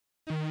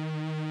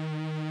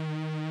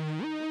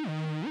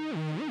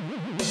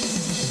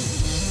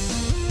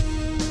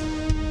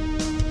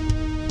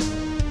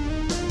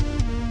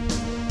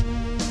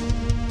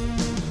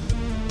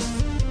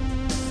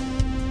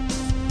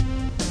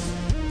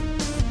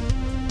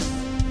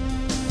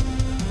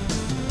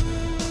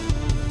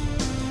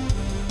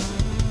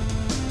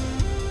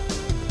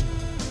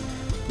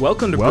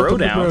Welcome to Bro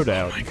Down. Bro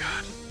Down. Oh my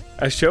god.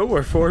 A show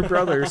where four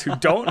brothers who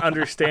don't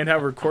understand how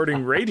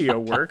recording radio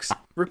works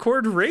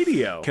record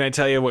radio. Can I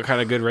tell you what kind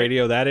of good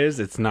radio that is?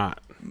 It's not.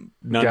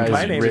 None Guys,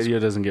 My name radio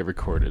doesn't get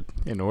recorded.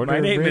 in My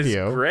name is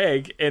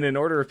Greg, and in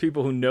order of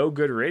people who know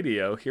good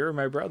radio, here are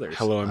my brothers.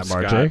 Hello, I'm I'm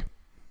Scott. RJ.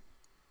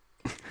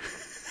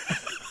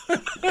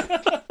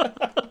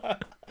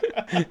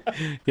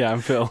 Yeah,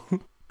 I'm Phil.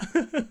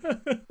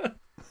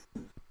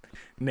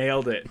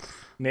 Nailed it.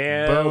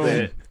 Nailed Boom.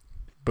 it.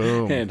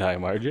 Boom. And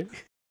I'm RJ.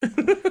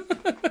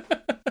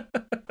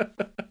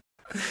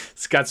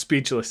 Scott's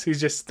speechless. He's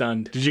just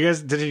stunned. Did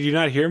you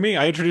not hear me?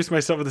 I introduced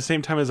myself at the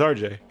same time as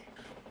RJ.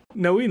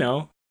 No, we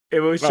know. It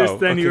was just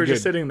then okay, you were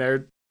just good. sitting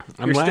there.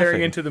 I'm You're laughing.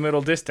 staring into the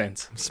middle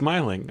distance. I'm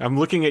smiling. I'm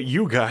looking at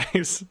you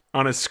guys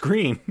on a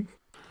screen.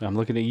 I'm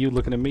looking at you,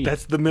 looking at me.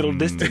 That's the middle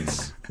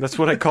distance. That's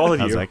what I call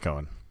How's you. that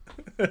going?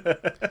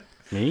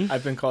 me?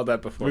 I've been called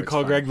that before. We It's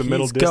call fine. Greg the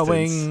middle He's distance.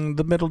 going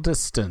the middle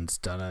distance.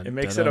 It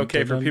makes it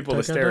okay for people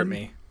to stare at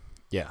me.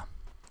 Yeah.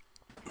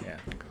 Yeah.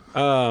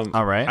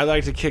 All right. I'd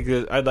like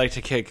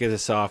to kick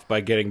this off by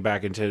getting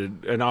back into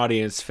an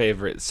audience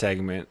favorite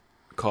segment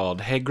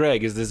called "Hey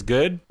Greg, is this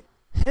good?"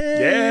 Hey,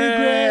 Yeah.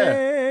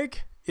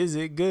 Greg, is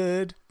it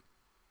good?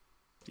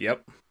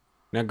 Yep.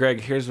 Now,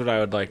 Greg, here's what I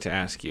would like to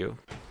ask you: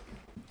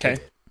 Okay.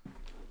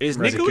 Is Is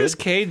it Nicolas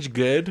good? Cage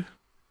good?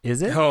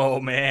 Is it? Oh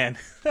man.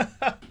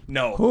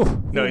 No.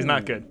 Ooh. No, he's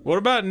not good. What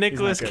about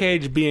Nicolas good.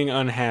 Cage being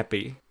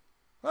unhappy?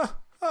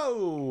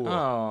 Oh.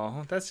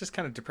 Oh, that's just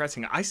kind of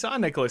depressing. I saw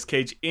Nicolas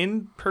Cage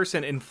in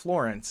person in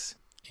Florence,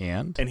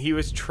 And and he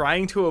was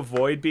trying to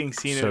avoid being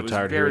seen, So and it was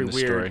tired of very hearing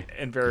weird the story.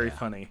 and very Yeah.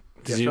 funny.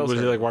 Was Yeah, Phil's he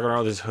hurt. like walking around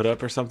with his hood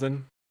up or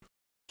something?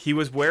 He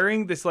was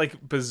wearing this like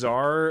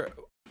bizarre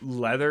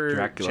leather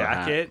Dracula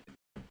jacket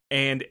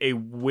and a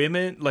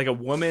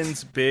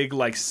woman's big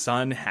like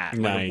sun hat,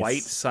 like Nice. a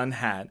white sun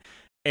hat.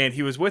 And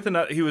he was with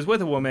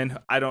a woman.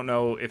 I don't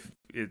know if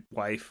it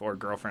wife or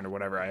girlfriend or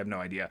whatever. I have no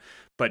idea.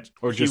 But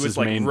Or he just was his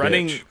like main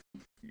running. bitch.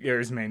 Yeah,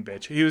 his main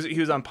bitch. He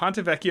was on Ponte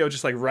Vecchio,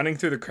 just like running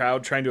through the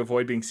crowd, trying to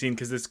avoid being seen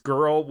because this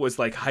girl was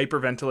like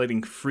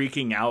hyperventilating,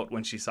 freaking out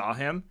when she saw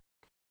him,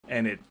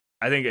 and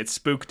I think it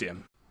spooked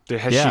him.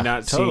 Has Yeah, she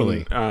not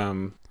totally.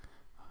 seen?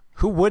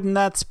 who wouldn't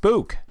that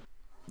spook?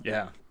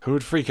 Yeah. Who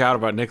would freak out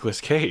about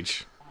Nicolas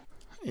Cage?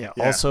 Yeah.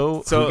 Yeah.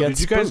 Also, So, who gets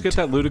Did you guys get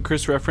spooked? that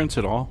Ludacris reference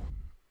at all?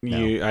 No.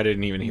 I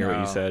didn't even hear what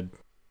you No. said.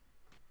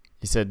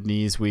 You said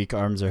knees weak,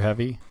 arms are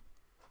heavy.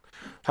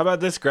 How about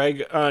this,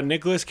 Greg?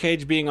 Nicolas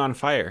Cage being on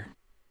fire.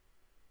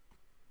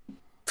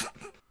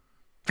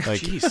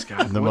 Like Jeez,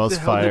 Scott, the what most the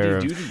hell fire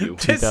did of he do to you?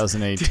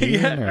 2018.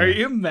 Yeah, or- are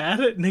you mad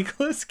at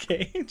Nicolas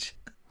Cage?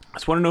 I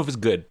just want to know if it's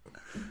good.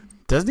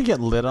 Doesn't he get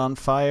lit on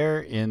fire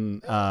in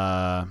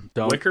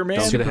Don't, Wicker Man?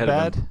 Don't get ahead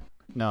Superbad? of him.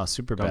 No,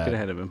 Super Don't bad. get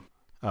ahead of him.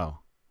 Oh.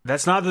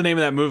 That's not the name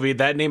of that movie.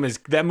 That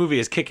movie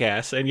is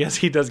Kick-Ass, and yes,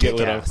 he does get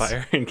lit on Kick-Ass.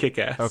 fire in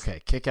Kick-Ass.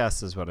 Okay,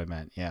 Kick-Ass is what I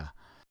meant. Yeah.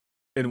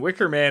 In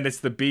Wicker Man, it's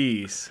the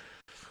bees.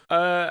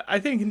 I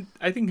think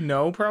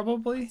no,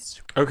 probably.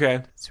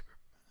 Okay.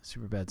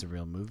 Superbad's a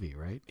real movie,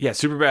 right? Yeah,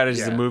 Superbad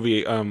is the Yeah.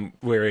 movie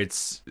where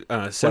it's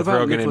Seth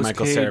about Rogen and Nicolas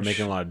Michael Cera Cage?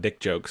 making a lot of dick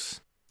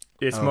jokes.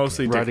 It's Okay.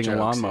 mostly dick Riding a jokes,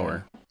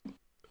 lawnmower.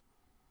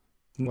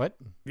 What?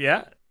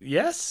 Yeah.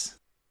 Yes.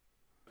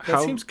 That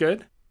How seems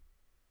good.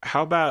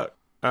 how about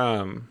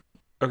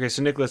okay,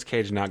 so Nicolas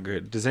Cage not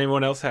good. Does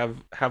anyone else have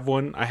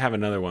one? I have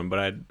another one, but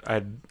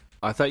I'd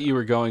I thought you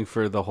were going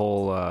for the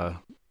whole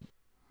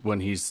when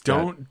he's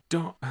don't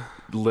that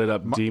lit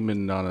up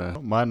demon on a.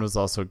 Mine was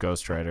also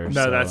Ghost Rider.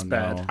 No, so that's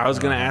bad. I was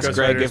going to ask Ghost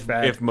Greg Rider's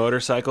bad. if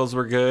motorcycles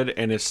were good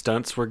and if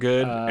stunts were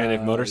good and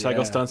if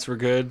motorcycle yeah. stunts were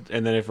good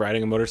and then if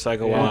riding a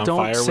motorcycle while Well, on don't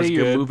fire say was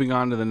you're good. moving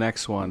on to the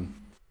next one.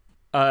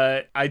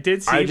 I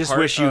did see. I just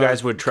part wish you of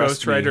guys would trust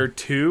Ghost Rider me.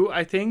 2.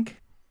 I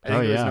think it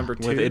was yeah. number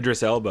 2 With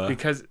Idris Elba.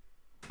 because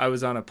I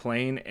was on a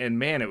plane and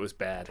man, it was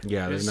bad.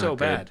 Yeah, it they're was not so good.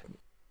 bad.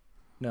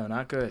 No,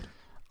 not good.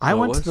 I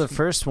Well, went to the what's-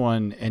 first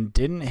one and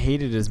didn't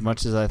hate it as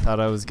much as I thought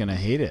I was going to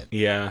hate it.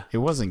 Yeah. It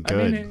wasn't I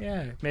good. mean,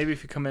 yeah, maybe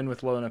if you come in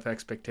with low enough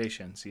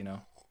expectations, you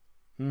know.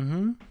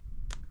 Mm-hmm.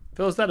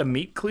 Phil, is that a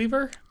meat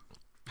cleaver?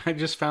 I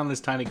just found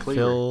this tiny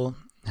cleaver. Phil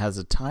has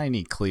a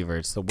tiny cleaver.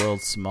 It's the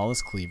world's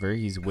smallest cleaver.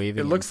 He's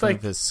waving It looks in front like-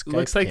 of his Skype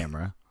looks like-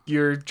 camera.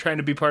 You're trying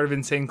to be part of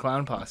Insane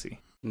Clown Posse.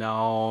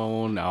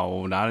 No,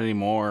 not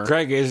anymore.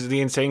 Greg, is the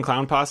Insane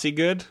Clown Posse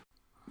good?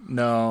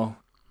 No,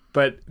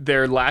 but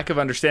their lack of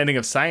understanding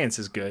of science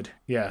is good.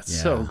 Yeah, it's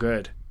so Yeah.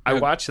 good. I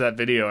watch that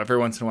video every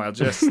once in a while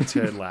just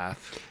to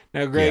laugh.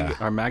 Now, Greg, Yeah.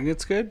 Are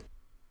magnets good?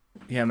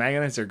 Yeah,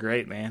 magnets are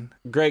great, man.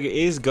 Greg,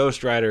 is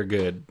Ghost Rider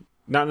good?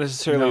 Not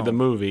necessarily No. the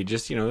movie,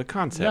 just, the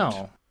concept.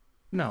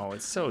 No,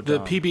 it's so The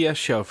dumb. PBS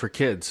show for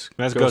kids.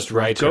 That's Ghost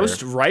Rider.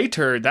 Ghost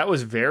Writer, that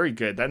was very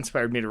good. That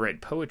inspired me to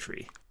write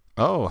poetry.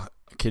 Oh,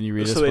 can you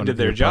read So us they one did of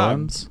their your job.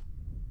 poems?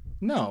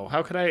 No,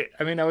 how could I?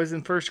 I mean, I was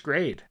in first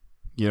grade.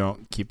 You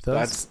don't keep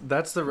those?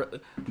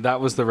 That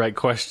was the right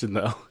question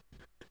though.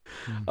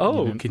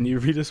 Oh, can you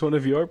read us one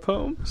of your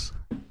poems?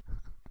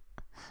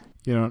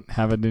 You don't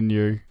have it in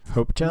your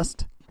hope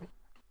chest?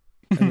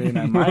 I mean,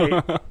 I might.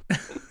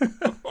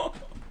 All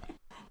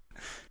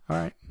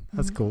right.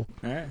 That's cool.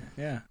 All right,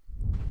 yeah.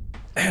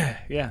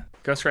 Yeah,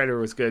 Ghost Rider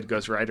was good.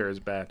 Ghost Rider is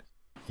bad.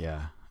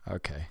 Yeah.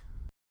 Okay.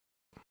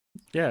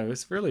 Yeah, it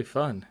was really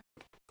fun.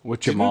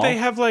 With Didn't Jamal? they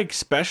have like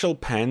special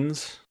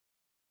pens?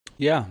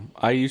 Yeah,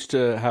 I used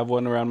to have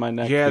one around my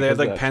neck. Yeah, they had because of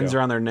like that pens show.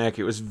 around their neck.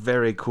 It was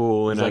very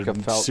cool in It was like a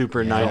a felt-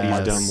 super Yeah,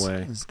 90s it's- dumb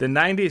way. The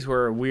 90s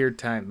were a weird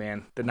time,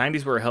 man. The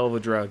 90s were a hell of a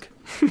drug.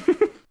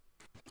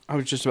 I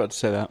was just about to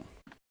say that.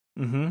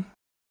 Mm-hmm.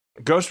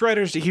 Ghost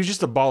Rider's, he was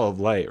just a ball of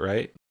light,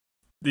 right?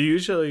 You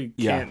usually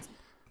Yeah. can't.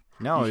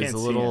 No, You it's a can't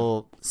see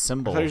little I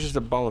symbol. thought he was just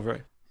a ball of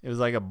light. It was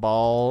like a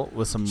ball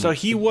with some. So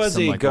he was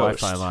some, a like,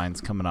 ghost. Wi-Fi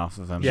lines coming off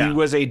of him. Yeah. He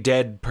was a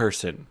dead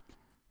person.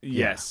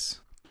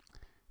 Yes.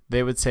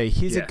 They would say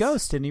he's a Yes.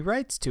 ghost and he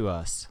writes to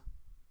us.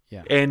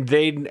 And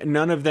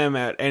none of them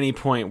at any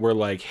point were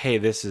like, hey,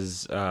 this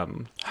is,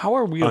 How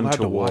are we allowed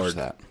to watch Untoward.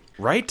 that?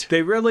 right?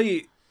 They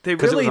really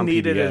 'Cause it was on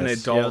needed an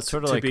PBS. adult Yeah, it was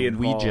sort of to like be a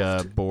involved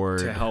Ouija board.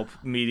 to help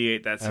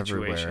mediate that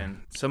everywhere.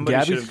 situation. Somebody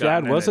should Gabby's have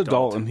gotten dad was an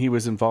adult and he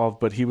was involved,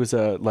 but he was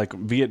a like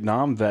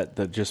Vietnam vet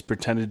that just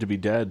pretended to be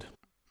dead.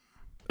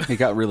 It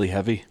got really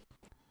heavy.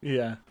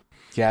 Yeah.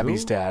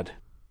 Gabby's Who? dad.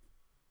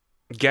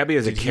 Gabby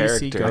is a Did you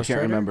see character. I Ghost can't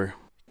Rider? remember.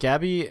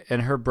 Gabby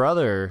and her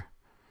brother.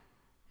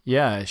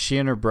 Yeah, she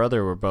and her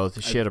brother were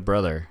both. She had a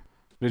brother.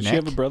 Did she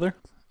Nick? have a brother?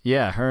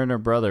 Yeah, her and her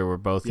brother were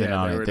both in Yeah,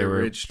 on they it. were They the were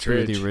Ridge two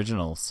of the Tridge.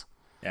 originals.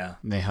 Yeah.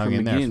 And they hung From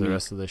in there McGee for and the me.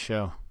 rest of the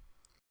show.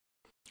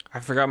 I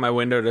forgot my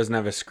window doesn't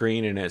have a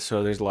screen in it,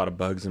 so there's a lot of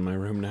bugs in my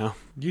room now.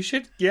 You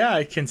should. Yeah,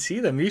 I can see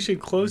them. You should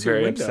close your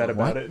Very window. upset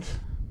about What? it.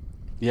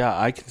 Yeah,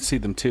 I can see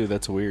them too.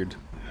 That's weird.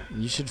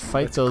 You should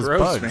fight That's those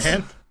gross, bugs.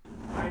 man.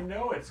 I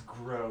know it's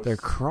gross. They're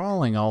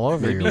crawling all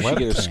over Maybe your you should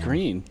get a webcam.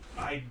 screen.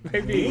 I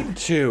Maybe. need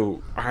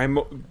to.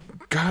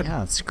 God,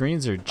 Yeah,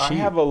 screens are cheap. I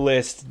have a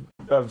list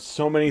of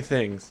so many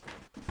things.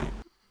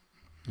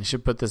 You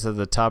should put this at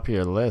the top of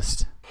your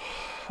list.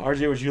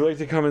 RJ, would you like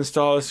to come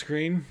install a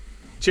screen?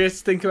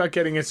 Just think about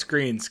getting a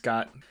screen,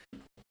 Scott.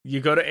 You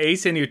go to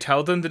Ace and you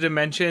tell them the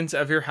dimensions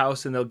of your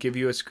house, and they'll give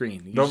you a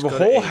screen. You The just go to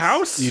whole Ace.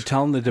 house? You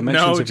tell them the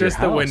dimensions No, of your just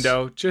the house.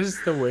 window.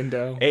 Just the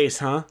window. Ace,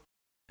 huh?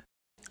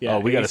 Yeah, Oh,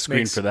 we got a Ace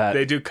screen for that.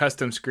 They do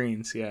custom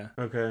screens. Yeah.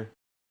 Okay.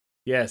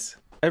 Yes.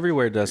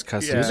 Everywhere does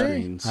custom Yeah.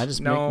 screens. I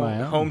just No. make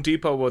my own. Home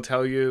Depot will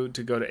tell you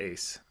to go to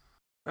Ace.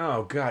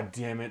 Oh, god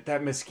damn it.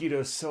 That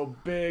mosquito's so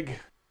big.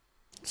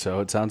 So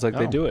it sounds like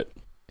they Oh. do it.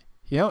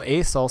 You know,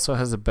 Ace also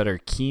has a better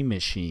key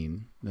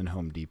machine than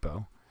Home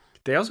Depot.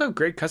 They also have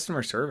great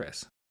customer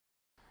service.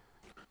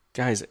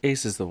 Guys,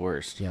 Ace is the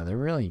worst. Yeah, they're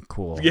really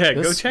cool. Yeah,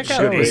 go This check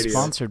out show is Ace.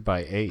 sponsored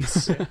by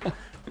Ace.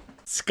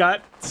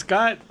 Scott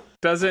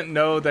doesn't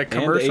know that And Ace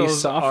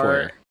commercials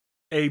software. are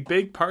a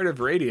big part of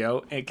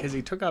radio, because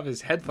he took off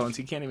his headphones.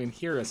 He can't even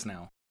hear us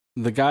now.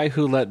 The guy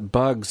who let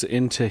bugs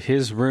into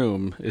his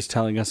room is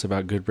telling us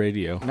about good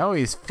radio. No,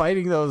 he's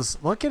fighting those.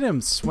 Look at him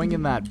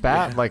swinging that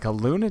bat like a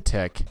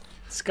lunatic.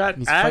 Scott,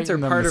 He's ads are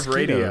fighting the part of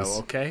radio, mosquitoes.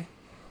 okay?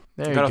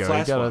 There you Got a go. fly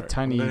You got a swatter.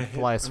 tiny I'm gonna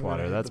fly hit- I'm gonna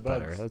swatter. hit That's the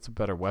better. bugs. That's a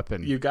better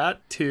weapon. You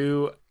got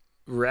to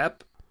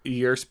rep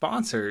your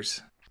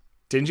sponsors.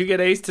 Didn't you get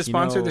Ace to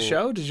sponsor the know-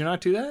 show? Did you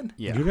not do that?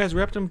 yeah. You guys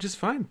repped them just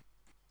fine.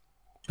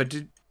 But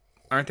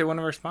aren't they one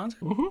of our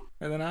sponsors?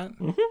 Mm-hmm. Are they not?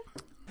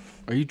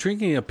 Are you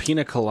drinking a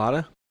pina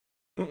colada?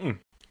 Mm-mm.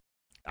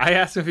 I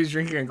asked him if he's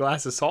drinking a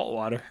glass of salt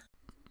water.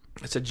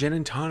 It's a gin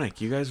and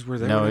tonic. You guys were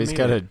there. No, when I he's made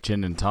got it. a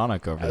gin and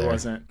tonic over I there.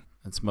 wasn't.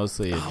 It's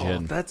mostly a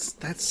gin. that's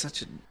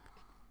such a...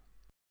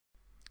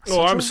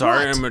 Oh, I'm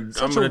sorry. What? I'm an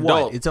Such a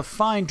adult. what? It's a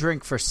fine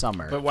drink for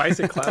summer. But why is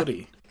it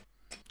cloudy?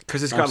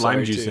 Because it's I'm got lime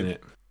sorry, juice too. in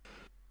it.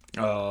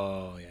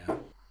 Oh, yeah.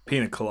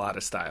 Pina colada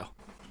style.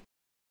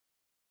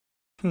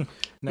 No,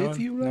 If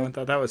you no like- one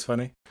thought that was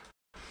funny.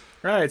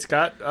 All right,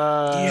 Scott.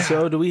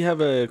 So do we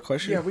have a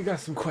question we got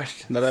some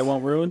questions. that I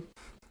won't ruin?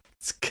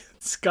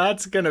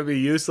 Scott's going to be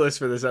useless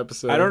for this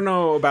episode. I don't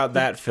know about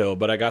that, Phil,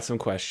 but I got some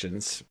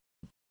questions.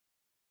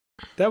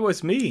 That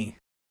was me.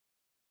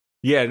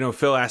 Yeah, no,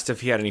 Phil asked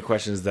if he had any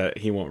questions that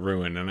he won't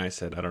ruin, and I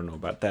said, I don't know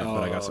about that,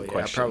 but I got some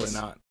questions. Probably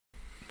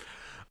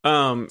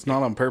not. It's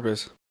not on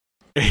purpose.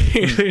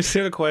 Here's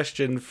a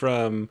question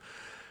from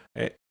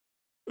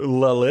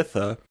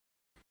Lalitha,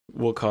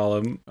 we'll call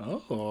him.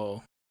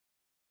 Oh.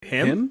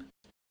 Him?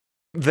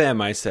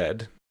 Them, I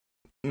said.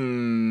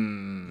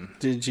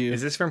 Did you?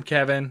 Is this from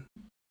Kevin?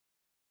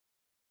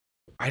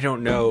 I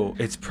don't know.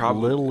 It's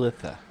probably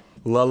Lilitha.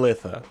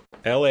 Lalitha.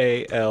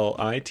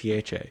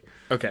 Lalitha.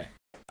 Okay.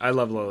 I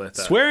love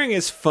Lolita. Swearing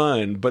is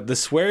fun, but the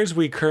swears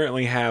we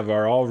currently have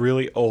are all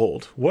really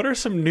old. What are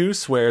some new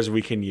swears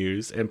we can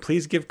use? And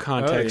please give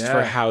context yeah.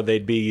 for how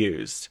they'd be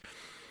used.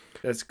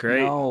 That's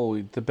great.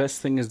 No, the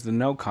best thing is the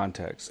no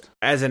context.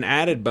 As an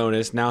added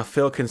bonus, now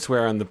Phil can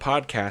swear on the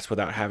podcast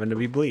without having to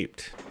be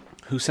bleeped.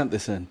 Who sent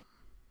this in?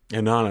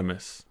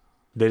 Anonymous.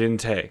 They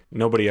didn't say.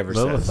 Nobody ever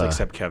says, Lilitha.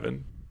 except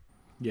Kevin.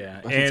 Yeah.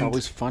 But it's And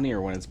always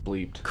funnier when it's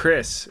bleeped.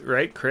 Chris,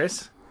 right?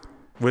 Chris?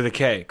 With a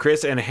K.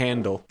 Chris and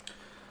Handel.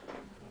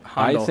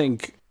 I Handel.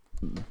 think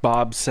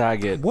Bob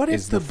Saget What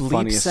is if the bleep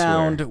funniest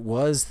sound swear.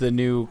 was the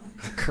new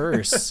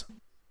curse?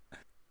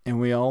 And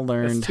we all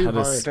learned too how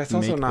to hard. That's make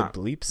also the not-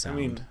 bleep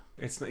sound.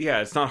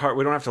 It's not hard.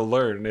 We don't have to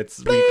learn.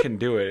 We can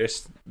do it.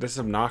 This is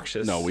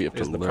obnoxious. No, we have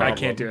to is the learn. I problem.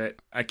 can't do it.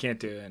 I can't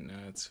do it. No,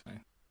 it's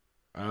fine.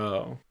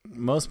 Oh,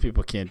 Most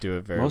people can't do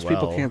it very well. Most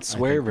people can't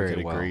swear I think we very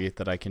could well. agree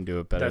that I can do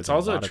it better That's than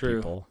also a lot true.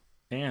 of people.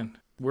 Man,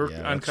 we're Yeah,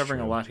 that's uncovering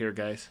a true. lot here,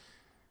 guys.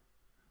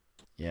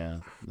 Yeah,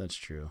 that's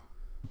true.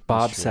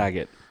 Bob That's true.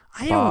 Saget.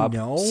 I Bob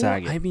don't know.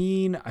 Saget. I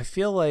mean, I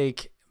feel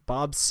like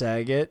Bob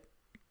Saget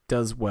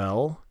does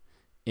well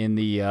in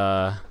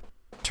the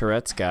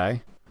Tourette's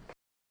guy.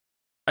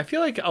 I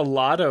feel like a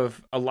lot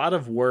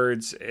of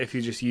words, if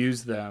you just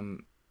use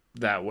them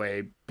that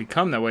way,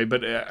 become that way.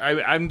 But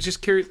I'm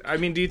just curious. I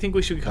mean, do you think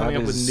we should be coming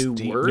That up with is new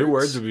deep. words? new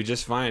words would be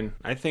just fine.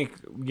 I think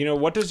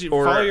what does you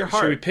Or follow your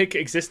should we heart? pick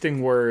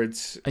existing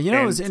words? You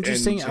know, it was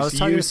interesting. and I was just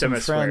talking to use them some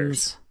as swears?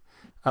 friends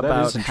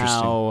about is interesting.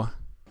 how,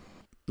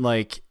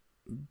 like,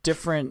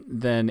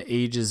 different than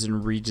ages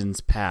and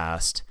regions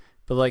past,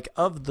 but like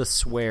of the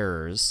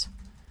swearers,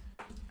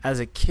 as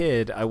a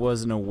kid, I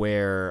wasn't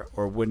aware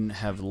or wouldn't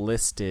have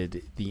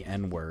listed the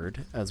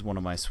N-word as one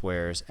of my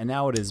swears, and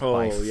now it is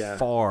by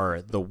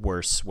far the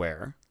worst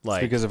swear.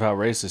 Like, Because of how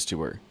racist you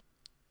were.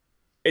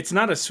 It's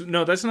not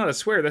no. That's not a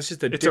swear. That's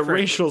just a. It's different, a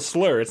racial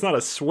slur. It's not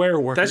a swear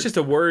word. That's just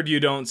a word you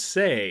don't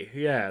say.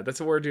 Yeah, that's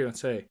a word you don't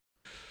say.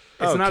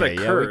 It's not a okay,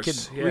 yeah,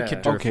 curse. we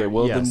could Okay,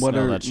 well yes, then what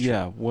no, are that's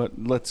true.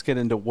 let's get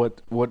into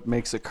what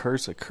makes a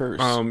curse a curse.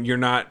 You're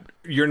not.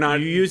 You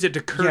use it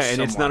to curse. Yeah,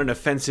 and it's not someone. an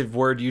offensive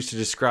word used to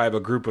describe a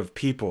group of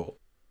people.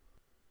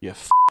 You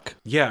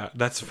Yeah,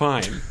 that's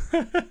fine.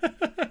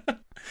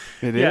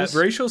 It Yeah, is.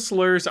 racial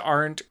slurs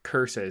aren't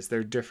curses.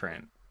 They're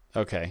different.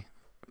 Okay.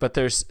 But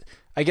there's,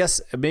 I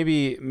guess,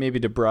 maybe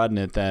to broaden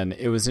it then,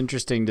 it was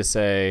interesting to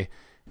say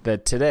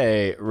that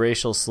today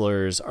racial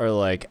slurs are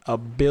like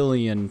 1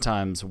 billion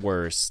times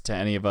worse to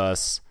any of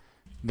us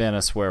than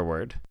a swear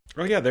word.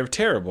 Oh yeah, they're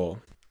terrible.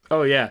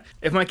 Oh yeah.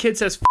 If my kid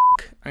says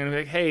I'm gonna be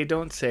like, hey,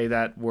 don't say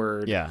that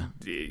word. Yeah.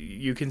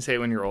 You can say it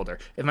when you're older.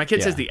 If my kid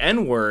Yeah. says the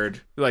N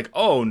word, you're like,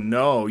 oh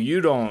no, you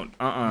don't.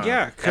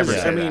 Yeah, because ever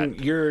say I mean,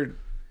 that.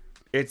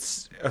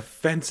 it's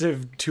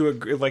offensive to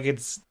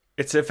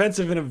it's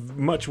offensive in a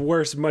much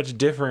worse, much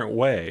different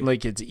way.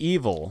 Like it's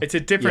evil. It's a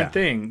different Yeah.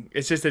 thing.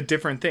 It's just a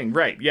different thing,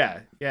 right?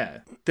 Yeah, yeah.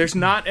 There's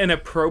not an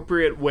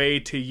appropriate way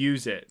to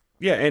use it.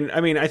 Yeah, and I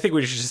mean, I think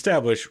we should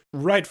establish,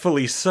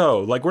 rightfully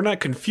so. Like, we're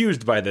not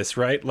confused by this,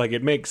 right? Like,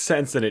 it makes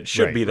sense and it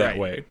should Right, be that right.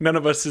 way. None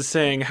of us is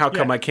saying, how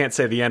come Yeah. I can't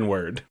say the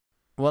N-word?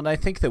 Well, and I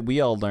think that we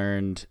all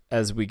learned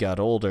as we got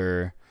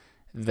older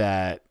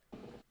that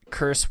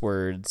curse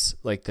words,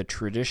 like the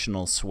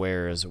traditional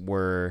swears,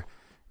 were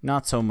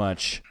not so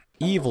much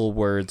evil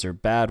words or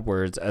bad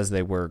words as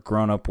they were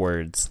grown-up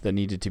words that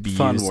needed to be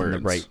Fun used in words.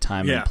 the right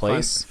time and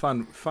place.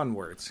 Fun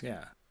words.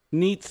 Yeah.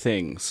 Neat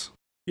things.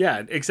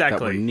 Yeah, exactly.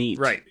 That were neat.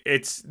 Right.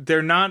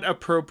 They're not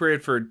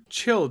appropriate for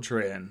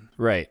children.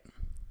 Right.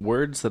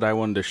 Words that I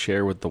wanted to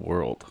share with the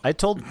world. I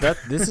told that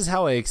this is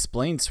how I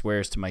explain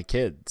swears to my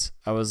kids.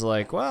 I was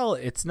like, well,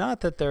 it's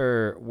not that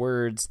they're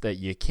words that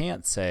you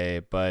can't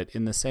say, but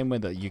in the same way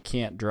that you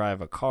can't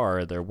drive a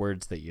car, they're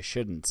words that you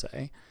shouldn't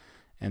say.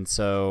 And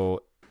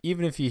so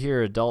even if you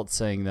hear adults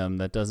saying them,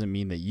 that doesn't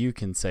mean that you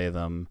can say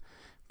them,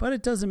 but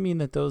it doesn't mean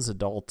that those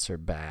adults are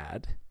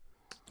bad.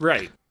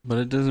 Right. But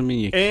it doesn't mean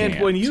you And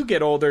can't. when you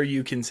get older,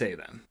 you can say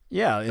them.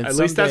 Yeah. And At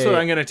least that's what someday-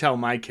 I'm going to tell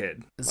my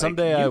kid. Like,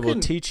 Someday you I will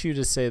can- teach you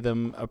to say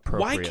them Why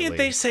appropriately. can't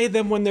they say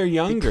them when they're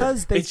younger?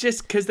 Because It's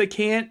just because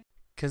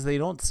they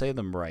don't say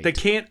them right.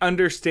 can't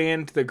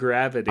understand the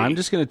gravity. I'm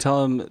just going to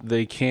tell them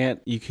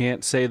you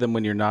can't say them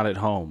when you're not at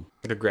home.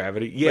 the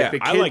gravity. Yeah, the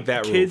I like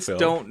that rule, Kids Phil.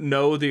 don't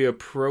know the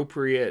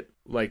appropriate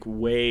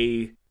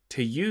way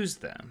to use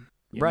them.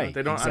 You know, Right,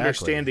 they don't exactly.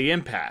 understand the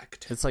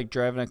impact. It's like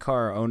driving a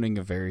car owning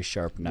a very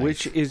sharp knife.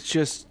 Which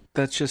is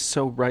that's just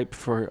so ripe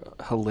for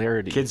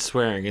hilarity. Kids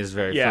swearing is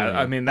very Yeah, funny.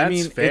 I mean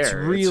that's fair. it's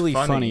really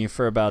funny. funny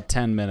for about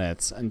 10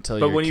 minutes until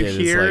But your when you kid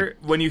hear is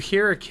like, when you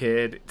hear a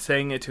kid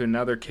saying it to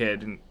another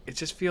kid, and it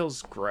just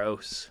feels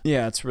gross.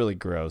 yeah, it's really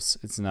gross.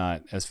 It's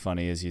not as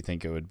funny as you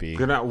think it would be.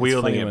 They're not It's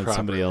wielding funny it when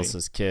somebody properly.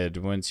 else's kid.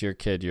 Once your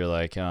kid, you're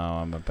like, oh,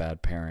 I'm a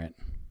bad parent.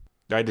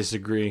 I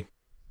disagree.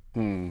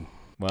 Hmm.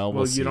 Well,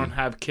 Well, see. you don't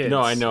have kids. No,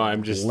 I know.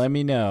 I'm just. Let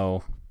me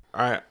know.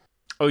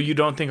 Oh, you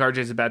don't think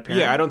RJ's a bad parent?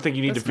 Yeah, I don't think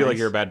you need to That's feel like nice.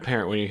 you're a bad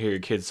parent when you hear your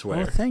kids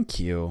swear. Oh,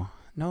 thank you.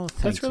 No,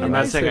 thank really you. I'm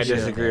not nice saying I of you.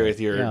 disagree with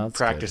your Yeah, that's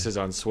practices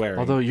on swearing.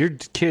 Although your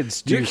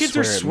kids do your kids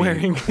are swear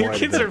at me swearing. Your quite a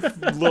kids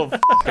bit. are little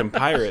fucking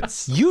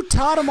pirates. You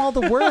taught him all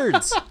the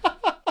words.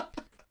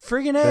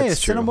 Friggin' A, That's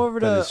send them true. over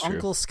That to is true.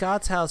 Uncle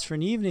Scott's house for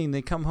an evening.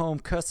 They come home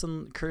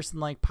cursing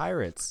like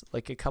pirates,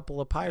 like a couple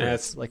of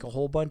pirates, That's- like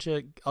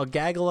a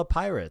gaggle of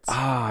pirates.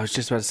 Ah, I was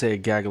just about to say a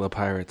gaggle of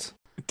pirates.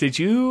 Did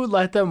you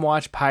let them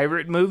watch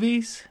pirate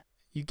movies?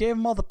 You gave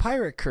them all the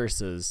pirate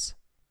curses.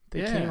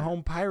 They Yeah. came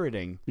home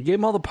pirating. You gave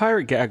them all the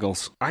pirate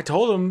gaggles. I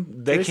told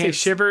them they Did they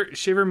say can't.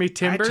 shiver me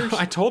timbers?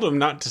 I told them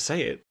not to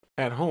say it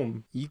at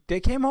home. They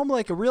came home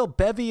like a real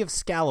bevy of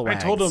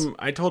scalawags.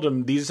 I told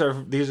them these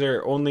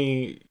are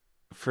only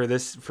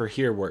for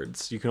here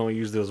words. You can only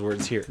use those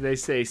words here. Do they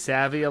say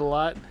savvy a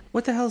lot?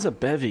 What the hell is a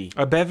bevy?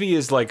 A bevy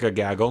is like a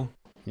gaggle.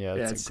 Yeah,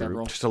 Yeah, it's it's a group.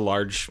 several. Just a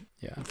large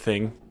Yeah.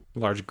 thing,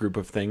 large group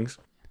of things.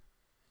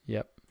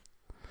 Yep.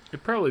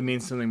 It probably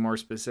means something more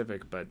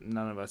specific, but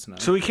none of us know.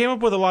 So we came up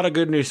with a lot of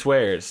good new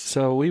swears.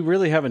 So we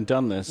really haven't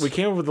done this. We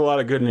came up with a lot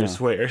of good new Yeah.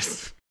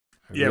 swears.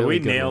 yeah, Really we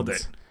good nailed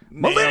ones. it.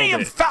 Millennium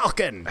Nailed it.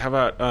 Falcon. How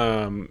about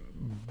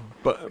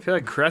I feel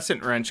like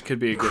Crescent Wrench could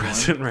be a good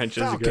Crescent Wrench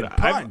is Falcon good.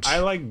 Punch. I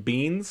like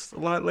beans a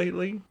lot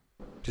lately.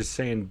 Just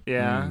saying. one.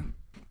 Yeah.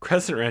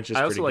 Crescent Wrench is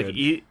I also pretty like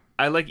good.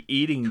 I like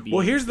eating beans.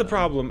 Well, here's the though.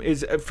 problem: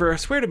 is for a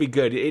swear to be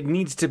good, it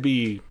needs to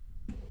be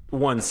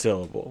one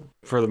syllable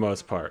for the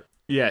most part.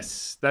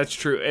 Yes, that's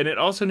true, and it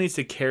also needs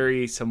to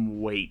carry some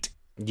weight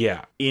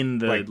Yeah. in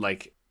the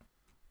Like-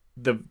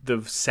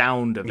 the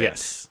sound of it.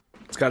 Yes.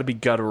 It's got to be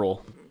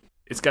guttural.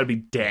 It's got to be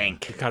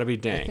dank. It gotta be I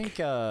dank. think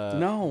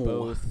No.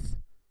 both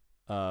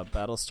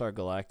Battlestar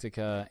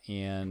Galactica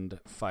and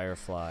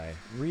Firefly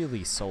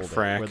really sold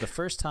Frack. it. Where the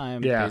first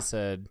time Yeah. they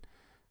said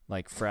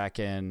like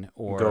Frackin'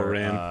 or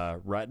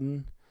Goran.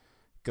 Ruttin.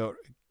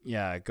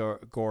 Goran.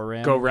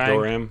 Gorang.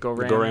 Goram.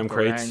 The Goram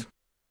crates.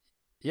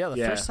 Yeah, the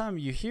Yeah. first time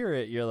you hear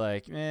it, you're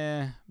like,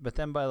 but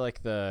then by like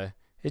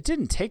it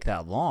didn't take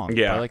that long.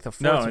 Yeah. By like the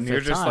fourth No, or and fifth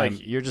you're just time,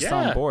 like, you're just yeah.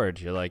 on board.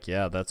 You're like,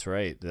 yeah, that's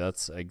right.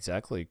 That's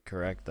exactly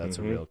correct. That's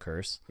Mhm. a real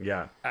curse.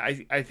 Yeah.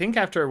 I think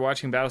after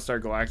watching Battlestar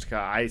Galactica,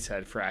 I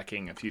said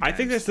fracking a few I times.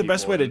 think that's the to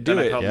best people, way to and do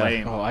then I it. felt Yeah.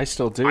 lame. Oh, I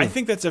still do. I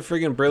think that's a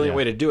friggin' brilliant Yeah.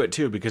 way to do it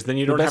too, because then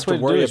you the don't have best to way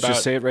to worry do it is about.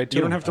 just say it right to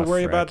You don't them. have to A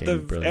worry about the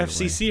fracking brilliant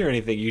FCC or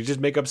anything. You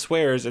just make up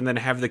swears and then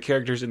have the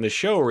characters in the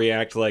show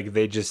react like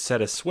they just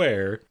said a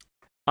swear.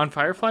 On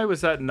Firefly,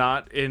 was that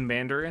not in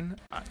Mandarin?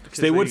 'Cause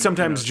They would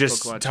sometimes spoke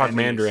just a lot talk Chinese.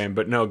 Mandarin,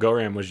 but no,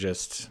 Goram was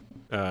just.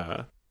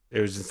 It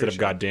was instead of sure.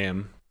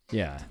 goddamn.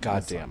 Yeah. Goddamn.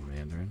 that's not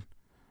Mandarin.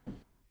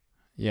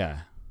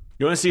 Yeah.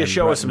 You want to see a And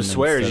show with some Ruttin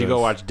swears? instead You go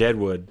of- watch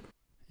Deadwood.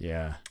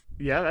 Yeah.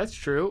 Yeah, that's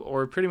true.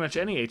 Or pretty much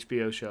any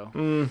HBO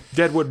show.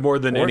 Deadwood more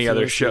than Or any if you other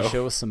wanna see a show.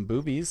 show with some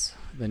boobies,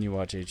 then you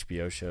watch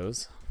HBO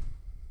shows.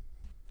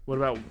 What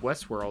about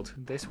Westworld?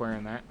 They swear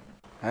in that.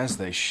 As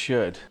they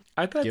should.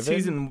 I thought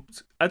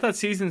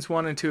seasons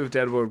 1 and 2 of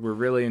Deadwood were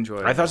really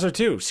enjoyable. I thought so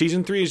too.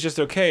 Season 3 is just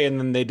okay, and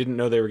then they didn't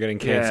know they were getting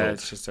canceled. Yeah,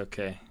 it's just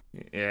okay.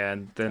 Yeah,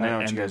 and then I know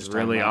it what you guys ended are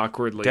talking really about.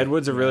 awkwardly.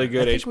 Deadwood's a really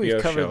good I think we've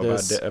HBO covered show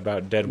this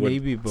about Deadwood,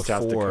 maybe South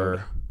Dakota.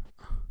 before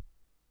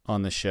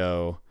on the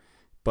show,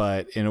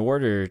 but in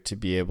order to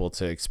be able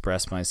to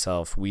express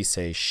myself, we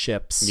say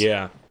ships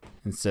Yeah.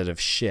 instead of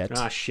shit.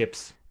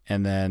 Ships.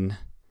 And then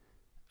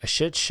a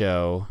shit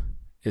show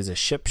is a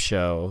ship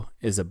show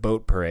is a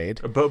boat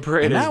parade. A boat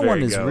parade And is that very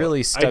one is go.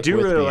 really stuck I do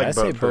with really me. like I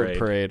say boat parade. boat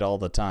parade all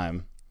the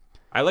time.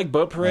 I like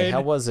boat Like, parade.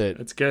 how was it?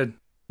 It's good.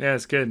 Yeah,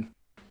 it's good.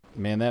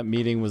 Man, that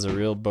meeting was a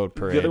real boat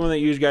parade. The other one that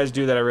you guys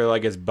do that I really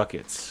like is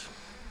buckets.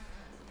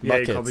 Yeah,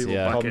 you call Buckets, people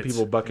yeah. Call buckets.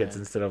 people buckets Yeah.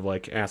 instead of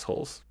like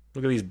assholes.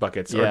 Look at these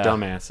buckets or Yeah.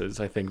 dumbasses.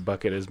 I think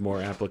bucket is more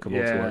applicable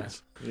Yeah.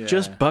 towards. Yeah.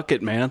 Just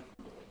bucket, man.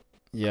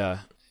 Yeah.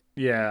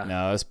 yeah.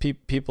 No, it's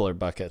people are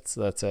buckets.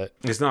 That's it.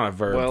 It's not a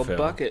verb. Phil.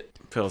 bucket.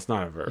 Phil, it's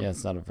not a verb. Yeah,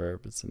 it's not a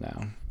verb. It's a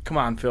noun. Come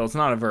on, Phil. It's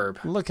not a verb.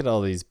 Look at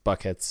all these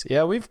buckets.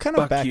 Yeah, we've kind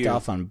of Buck backed you.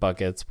 off on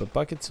buckets, but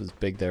buckets was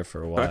big there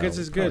for a while. Buckets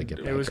is We'll probably good. get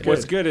It back was there. good.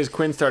 What's good is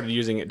Quinn started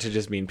using it to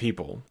just mean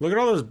people. Look at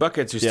all those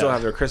buckets who still Yeah.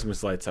 have their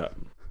Christmas lights up.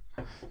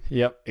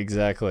 Yep,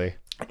 exactly.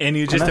 And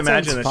you just that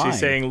imagine sounds that fine. she's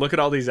saying, "Look at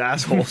all these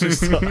assholes who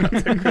still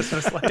have their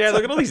Christmas lights." Dad,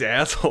 look at all these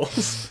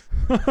assholes.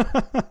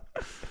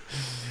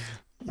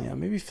 Yeah,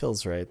 maybe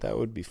Phil's right. That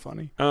would be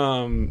funny.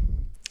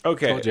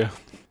 Okay. Told you.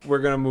 We're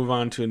going to move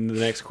on to the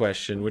next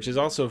question, which is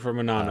also from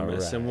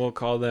Anonymous, All and right. well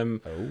call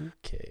them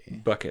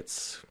Okay.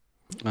 buckets.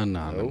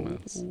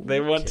 Anonymous. They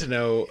want to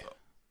know,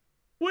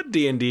 what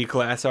D&D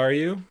class are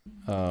you?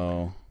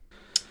 Oh.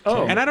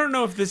 Oh, And I don't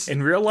know if this...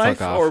 in real life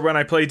Fuck off. or when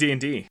I play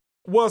D&D.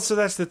 Well, so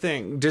that's the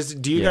thing. Do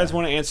you Yeah. guys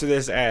want to answer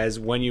this as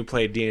when you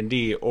play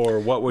D&D, or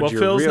what would Well,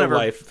 your Phil's real never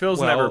life... Phil's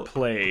well, never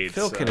played.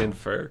 Phil so. can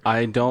infer.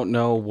 I don't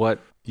know what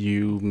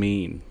you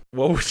mean.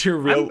 What would your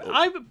real...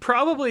 I'm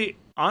probably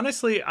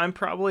honestly, I'm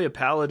probably a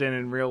paladin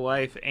in real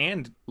life,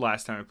 and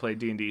last time I played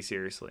D&D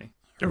seriously.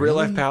 a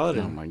real-life Oh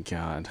paladin. my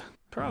god. No,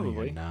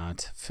 Probably. you're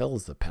not.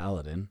 Phil's the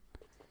paladin.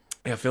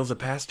 Yeah, Phil's a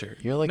pastor.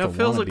 You're like No, a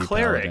Phil's a wannabe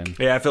cleric. paladin.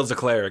 Yeah, Phil's a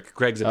cleric.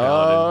 Greg's a Oh,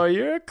 paladin.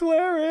 you're a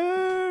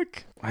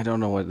cleric. I don't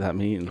know what that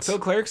means. So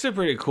clerics are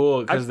pretty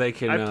cool because they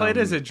can... I played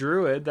as a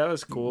druid. That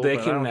was cool. They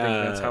but can I don't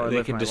think that's how I they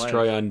live can my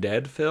destroy life.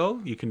 undead,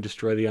 Phil. You can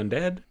destroy the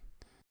undead.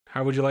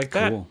 How would you like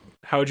that? Cool.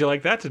 How would you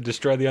like that to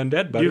destroy the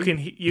undead, buddy?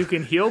 You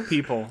can heal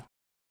people.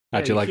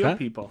 How'd Yeah, you like heal that?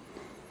 People.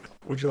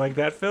 Would you like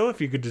that, Phil? If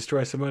you could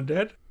destroy some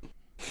undead,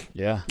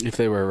 Yeah. If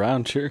they were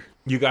around, sure.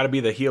 you got to be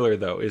the healer,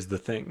 though. Is the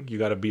thing you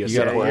got to be a You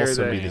gotta support. you're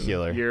also be the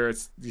healer. You're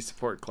the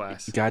support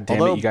class. God damn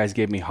Although- it, you guys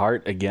gave me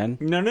heart again.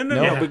 No,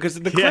 No. because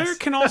the Yes. cleric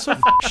can also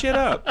shit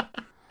up.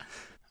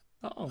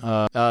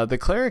 Oh. The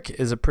cleric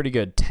is a pretty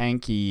good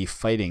tanky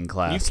fighting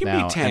class You can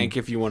now. be tank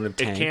and if you want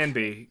to tank. It can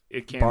be.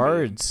 It can.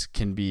 bards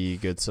can be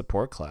good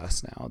support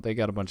class now. They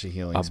got a bunch of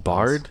healing A spells.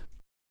 bard?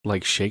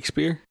 Like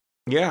Shakespeare?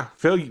 Yeah,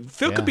 Phil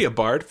Yeah. could be a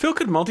bard. Phil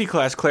could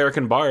multi-class cleric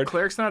and Be. bard.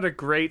 Cleric's not a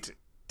great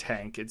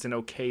tank. It's an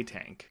okay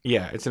tank.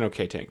 Yeah, it's an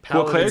okay tank.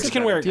 Paladins Clerics are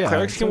can wear better.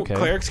 Yeah, it's okay.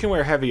 clerics can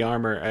wear heavy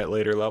armor at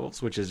later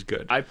levels, which is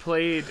good. I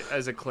played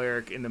as a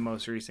cleric in the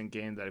most recent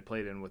game that I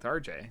played in with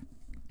RJ.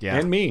 Yeah.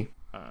 And me.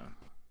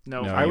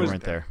 No, No, I you was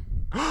weren't there.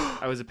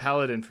 I was a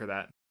paladin for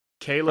that.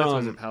 Caleb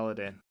was a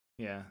paladin.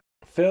 Yeah.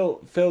 Phil,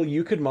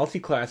 you could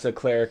multi-class a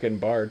cleric and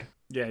bard.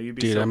 Yeah, you'd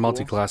be Dude, so I cool.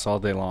 multi-class all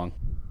day long.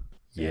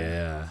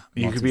 Yeah.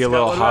 You could be a Scott,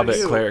 little what about hobbit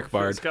you? cleric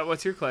bard. Scott,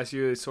 what's your class?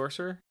 You a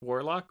sorcerer,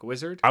 warlock,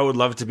 wizard? I would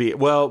love to be.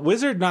 Well,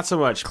 wizard, not so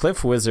much.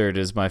 Cliff Wizard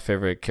is my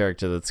favorite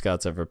character that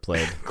Scott's ever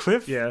played.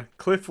 Cliff, Yeah,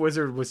 Cliff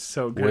Wizard was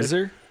so good.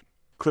 Wizard?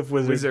 Cliff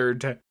Wizard.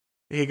 Wizard.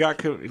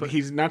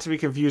 He's not to be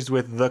confused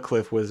with the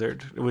Cliff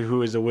Wizard,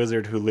 who is a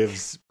wizard who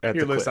lives at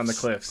He the lives cliffs. on the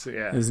cliffs.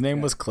 Yeah. His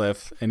name was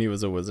Cliff, and he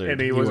was a wizard.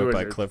 And he was a went by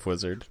wizard. Cliff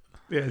Wizard.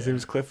 Yeah, his name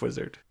is Cliff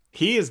Wizard.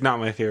 He is not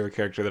my favorite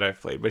character that I've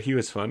played, but he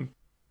was fun.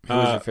 Who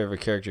was your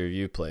favorite character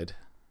you played?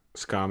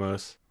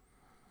 Skamos.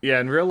 Yeah,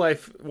 in real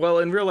life. Well,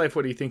 in real life,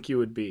 what do you think you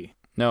would be?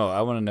 No,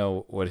 I want to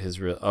know what his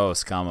real. Oh,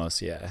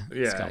 Skamos. Yeah.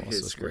 Yeah, Skamos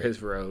was great.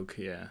 his rogue.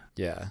 Yeah.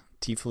 Yeah.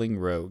 Tiefling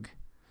Rogue.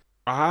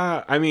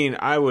 I mean,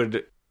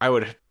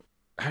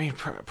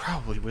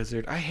 probably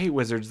wizard. I hate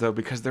wizards though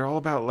because they're all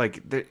about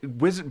like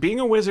being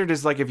a wizard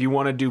is like if you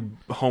want to do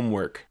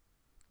homework.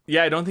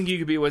 Yeah, I don't think you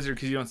could be a wizard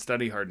because you don't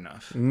study hard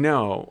enough.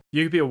 No,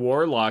 You could be a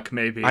warlock,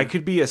 maybe. I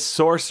could be a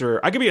sorcerer.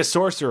 I could be a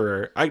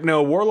sorcerer. I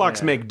know warlocks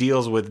Yeah. make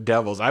deals with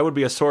devils. I would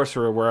be a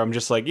sorcerer where I'm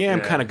just like, I'm Yeah.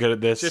 kind of good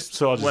at this, Just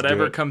so I'll just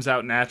whatever do it. comes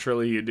out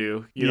naturally, you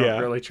do. You Yeah.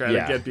 don't really try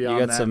to get beyond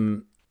you got that.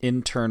 some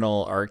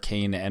internal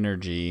arcane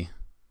energy.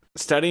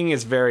 Studying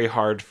is very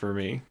hard for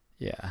me.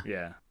 Yeah.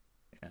 Yeah.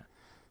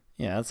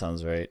 Yeah, that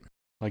sounds right.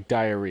 Like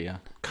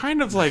diarrhea.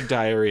 Kind of like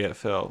diarrhea,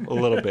 Phil, a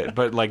little bit,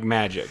 but like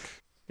magic.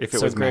 If it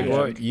So, was Greg, magic.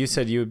 what, you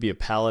said you would be a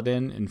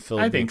paladin and Phil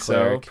would I be a think so,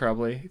 cleric.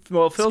 probably.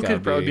 Well, Phil It's gotta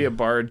could probably be- be a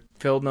bard.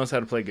 Phil knows how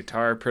to play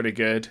guitar pretty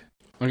good.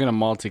 I'm gonna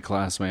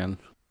multi-class, man.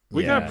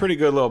 We got a pretty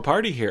good little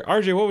party here.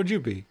 RJ, what would you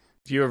be?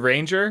 You a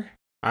ranger?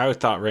 I would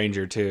thought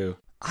ranger too.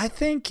 I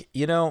think,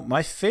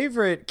 my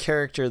favorite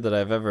character that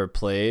I've ever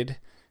played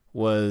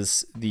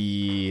was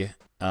the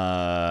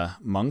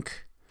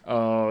monk.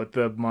 Oh,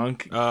 the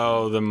monk.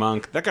 Oh, the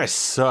monk. That guy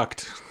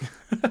sucked.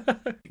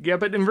 Yeah,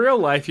 but in real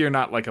life, you're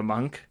not like a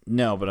monk.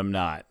 No, but I'm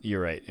not.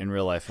 You're right. In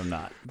real life, I'm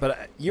not.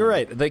 But you're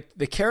right.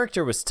 The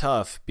character was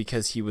tough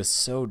because he was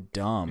so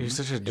dumb. He was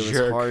such a It was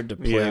jerk. hard to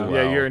play Yeah. well.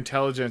 Yeah, your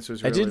intelligence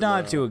was I really did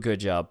not low. do a good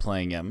job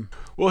playing him.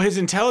 Well, his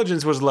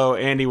intelligence was low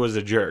and he was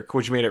a jerk,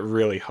 which made it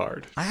really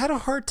hard. I had a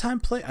hard time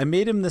playing. I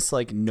made him this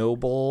like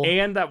noble.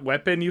 And that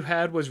weapon you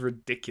had was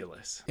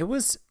ridiculous. It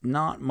was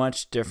not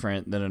much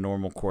different than a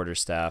normal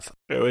quarterstaff.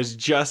 It was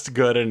just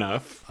good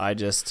enough. I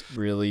just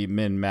really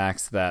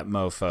min-maxed that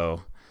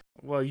mofo.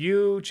 Well,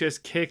 you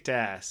just kicked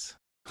ass.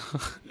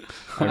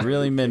 I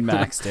really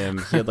min-maxed him.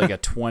 He had like a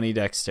 20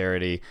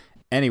 dexterity.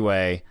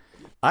 Anyway,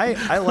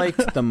 I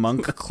liked the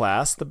monk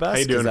class the best How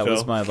you doing, because that was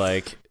Phil? my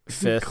like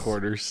fifth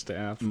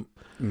Quarterstaff.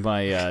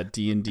 my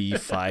D&D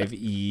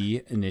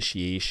 5e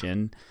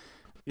initiation.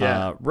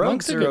 Yeah,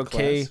 Rogues Monk's a are good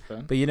okay, class,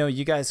 fun. but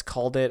you guys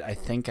called it. I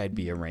think I'd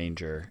be a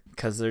ranger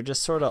because they're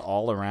just sort of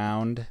all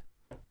around,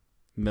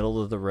 middle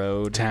of the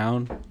road,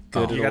 Town.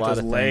 good You at a got lot those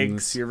of legs.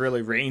 things. You're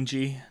really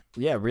rangy.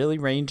 Yeah, really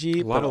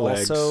rangy, A lot but of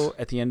legs. also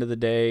at the end of the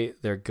day,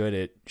 they're good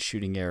at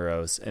shooting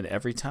arrows. And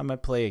every time I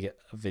play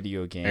a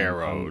video game,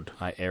 Arrowed.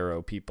 I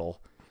arrow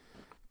people.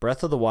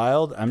 Breath of the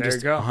Wild, I'm There you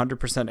just go.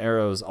 100%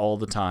 arrows all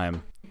the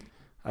time.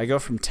 I go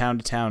from town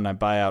to town and I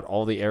buy out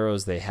all the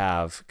arrows they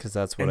have because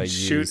that's what And I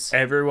shoot use.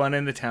 everyone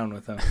in the town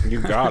with them.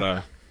 You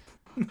gotta.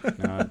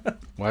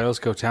 Why else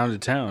go town to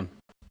town?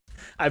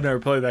 I've never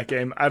played that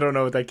game. I don't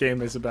know what that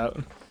game is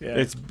about. Yeah.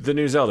 It's the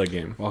new Zelda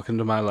game. Welcome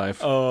to my life.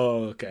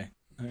 Oh, okay.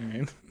 All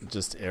right.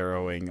 Just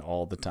arrowing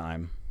all the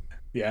time.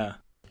 Yeah.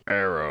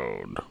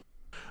 Arrowed.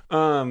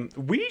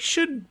 We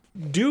should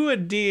do a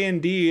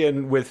D&D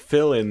and with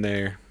Phil in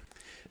there.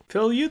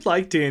 Phil, you'd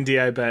like D&D,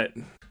 I bet.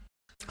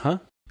 Huh?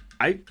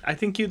 I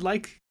think you'd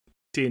like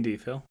D&D,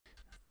 Phil.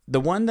 The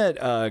one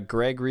that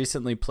Greg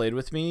recently played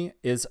with me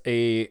is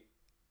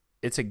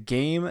it's a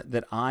game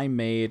that I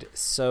made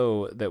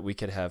so that we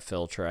could have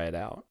Phil try it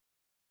out.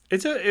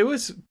 It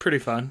was pretty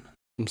fun.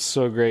 I'm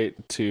so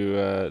great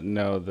to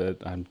know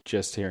that I'm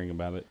just hearing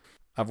about it.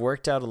 I've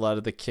worked out a lot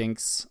of the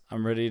kinks.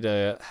 I'm ready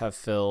to have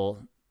Phil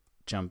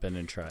jump in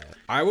and try it.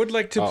 I would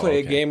like to Oh, play a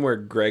okay. game where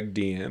Greg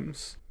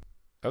DMs.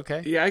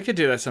 Okay. Yeah, I could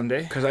do that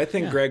someday. Because I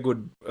think Yeah. Greg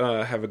would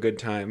have a good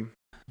time.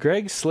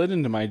 Greg slid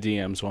into my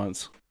DMs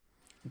once.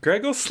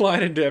 Greg will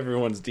slide into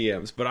everyone's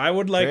DMs, but I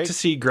would like Greg? to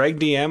see Greg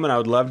DM and I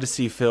would love to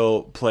see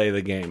Phil play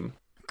the game.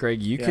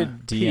 Greg, you Yeah.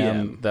 could DM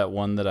PM. that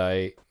one that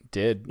I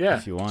did Yeah,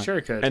 if you want. sure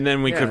could. And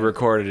then we could Yeah.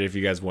 record it if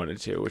you guys wanted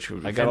to, which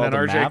would be I got and all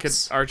then the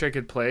maps. RJ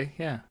could play.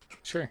 Yeah,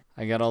 sure.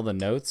 I got all the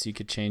notes. You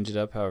could change it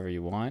up however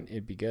you want.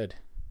 It'd be good.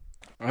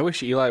 I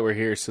wish Eli were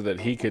here so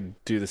that he could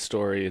do the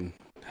story and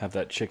have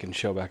that chicken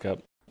show back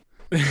up.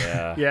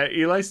 Yeah. Yeah,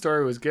 Eli's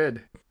story was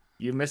good.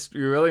 You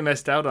really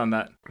missed out on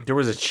that. There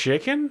was a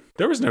chicken?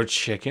 There was no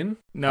chicken.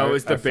 No, it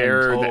was the I've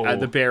bear, been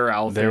the bear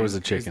owl. There thing. was a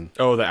chicken.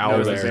 Oh, the No, owl it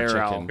was a bear. bear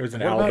chicken. owl. It was an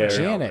What owl about bear.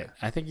 Janet?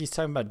 I think he's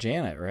talking about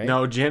Janet, right?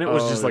 No, Janet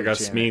was just Oh, like a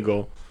Janet.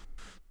 Smeagol.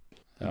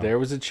 Oh. There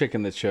was a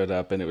chicken that showed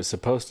up, and it was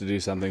supposed to do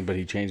something, but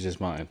he changed his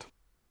mind.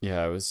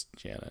 Yeah, it was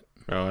Janet.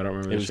 Oh, I don't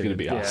remember. It was going to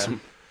be Yeah. awesome.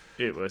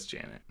 It was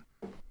Janet.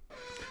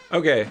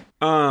 Okay.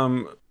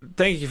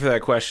 Thank you for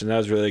that question. That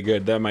was really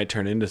good. That might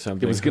turn into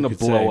something. It was going to Who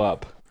could blow say?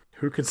 up.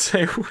 Who could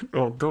say?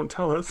 Well, don't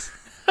tell us.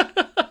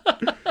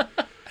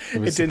 It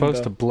was It didn't, supposed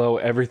though. to blow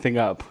everything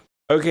up.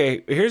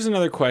 Okay, here's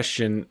another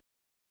question.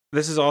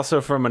 This is also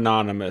from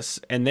Anonymous,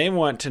 and they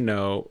want to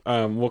know.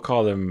 We'll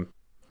call them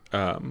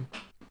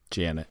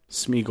Janet.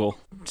 Smeagol.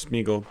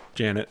 Smeagol,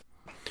 Janet.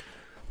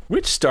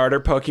 Which starter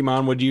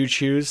Pokemon would you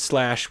choose?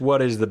 /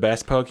 what is the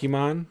best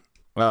Pokemon?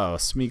 Oh,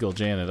 Smeagol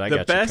Janet, I The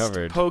got you best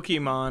covered.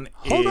 Pokemon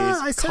Hold is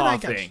on, I said I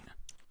got coughing.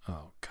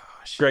 Oh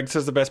gosh, Greg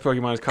says the best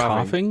Pokemon is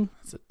coughing. Coughing?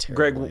 that's a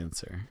terrible Greg-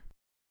 answer.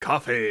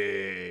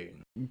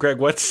 Coughing. Greg,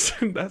 what's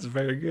that's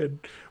very good.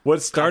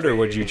 What starter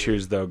would you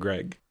choose though,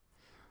 Greg?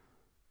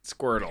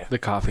 Squirtle. The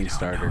coughing I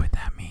don't know starter. what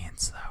that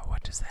means, though.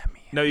 What does that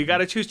mean? No, you got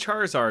to choose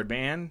Charizard,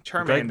 man.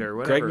 Charmander,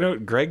 whatever.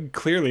 Greg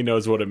clearly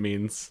knows what it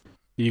means.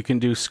 You can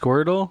do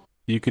Squirtle,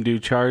 you can do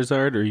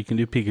Charizard, or you can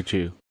do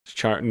Pikachu.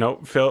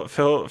 Nope. Phil's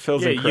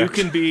Yeah, incorrect. you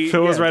can be.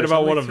 Phil was yeah, right there's about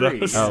only one of 3.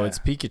 those. Oh, it's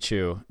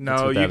Pikachu. No,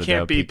 It's you without a can't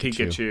doubt be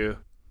Pikachu.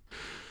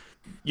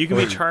 You can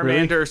Wait, be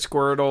Charmander,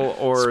 Squirtle,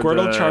 or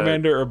Squirtle, the...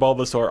 Charmander, or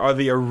Bulbasaur are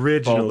the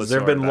originals. There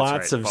have been Bulbasaur,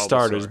 that's lots right, of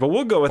starters, Bulbasaur. but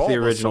we'll go with the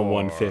original Bulbasaur.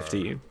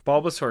 150.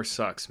 Bulbasaur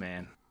sucks,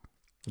 man.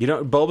 You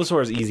know,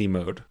 Bulbasaur is easy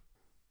mode.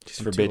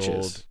 Just I'm for too bitches.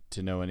 old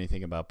to know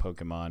anything about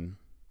Pokemon.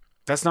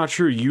 That's not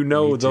true. You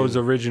know Me too. those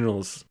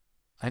originals.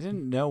 I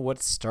didn't know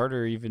what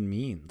starter even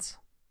means.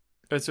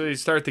 That's what you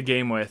start the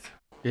game with.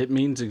 It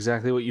means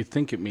exactly what you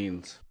think it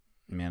means.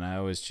 Man, I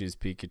always choose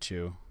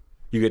Pikachu.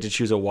 You get to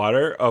choose a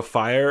water, a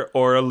fire,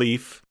 or a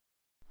leaf.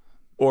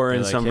 Or They're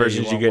in like, some hey,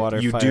 versions, want you get water,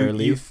 you fire, do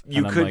leaf, you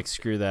and I'm could like,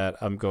 screw that.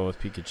 I'm going with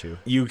Pikachu.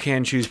 you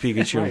can choose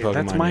Pikachu in Right, Pokemon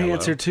that's my Yellow.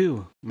 answer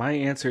too. My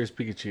answer is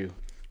Pikachu.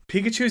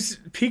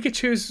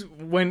 Pikachu's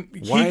when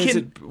Why he is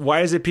can.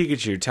 why is it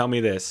Pikachu? Tell me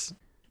this.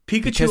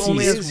 Pikachu Because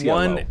only he's has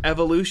yellow. one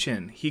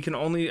evolution. He can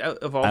only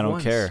evolve I don't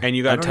once. care. And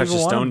you I gotta don't touch even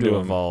the want stone him to to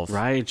him. evolve.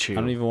 Raichu. I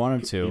don't even want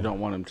him to. You don't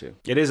want him to.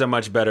 It is a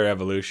much better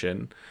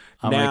evolution.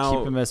 I'm now, gonna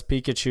keep him as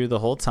Pikachu the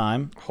whole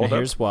time. Hold And up.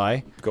 here's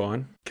why. Go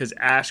on. Because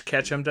Ash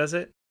Ketchum does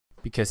it.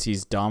 Because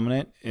he's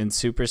dominant in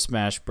Super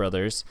Smash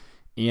Brothers,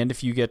 and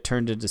if you get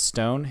turned into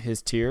stone, his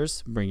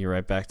tears bring you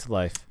right back to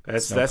life.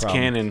 That's No problem.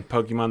 canon.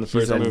 Pokemon the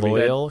He's first a movie.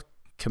 loyal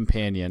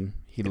companion.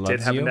 He It did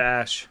loves happen you. to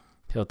Ash.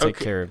 He'll take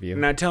Okay, care of you.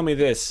 Now tell me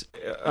this: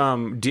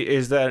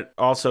 is that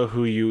also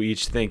who you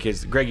each think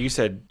is? Greg, you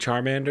said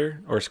Charmander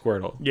or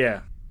Squirtle?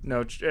 Yeah.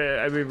 No,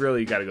 I mean, really,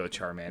 you got to go with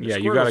Charmander. Yeah,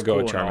 you got to Squirtle's go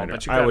cool with and all, Charmander.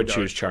 but you I gotta would go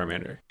choose with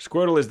Charmander.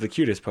 Squirtle is the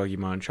cutest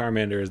Pokemon.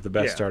 Charmander is the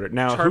best Yeah. starter.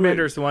 Now,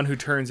 Charmander is the one who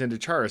turns into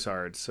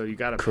Charizard, so you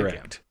got to pick him.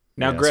 correct.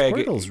 Now, Yeah, Greg,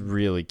 Squirtle's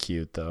really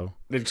cute though.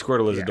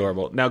 Squirtle is Yeah.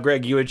 adorable. Now,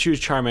 Greg, you would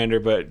choose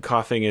Charmander, but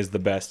Coughing is the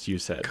best. You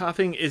said.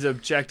 Coughing is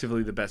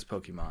objectively the best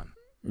Pokemon.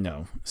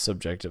 No,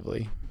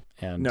 subjectively,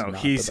 and No, not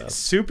he's the best.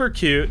 super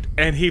cute,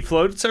 and he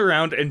floats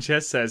around and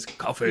just says,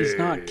 Coughing. He's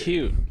not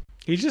cute.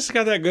 He just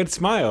got that good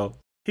smile.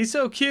 He's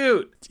so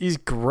cute. He's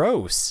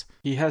gross.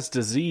 He has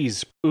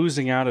disease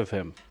oozing out of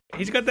him.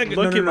 He's got that.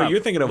 Look him no, up. you're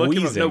thinking of Look him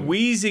up. wheezing. No,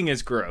 wheezing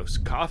is gross.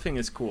 Coughing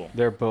is cool.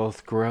 They're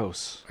both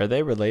gross. Are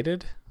they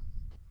related?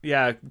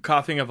 Yeah,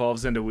 coughing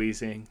evolves into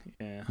wheezing.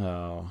 Yeah.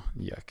 Oh,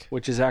 yuck.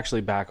 Which is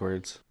actually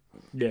backwards.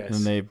 Yes.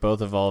 And they both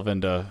evolve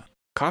into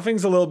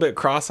Coughing's a little bit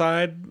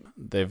cross-eyed.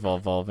 they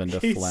evolve into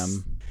He's-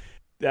 phlegm.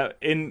 That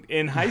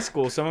in high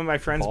school, some of my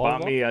friends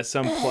bought me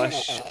some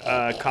plush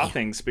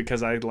coughings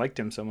because I liked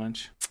him so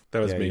much. That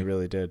was Yeah, me. you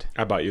really did.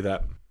 I bought you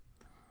that.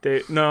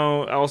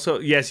 Also,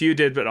 yes, you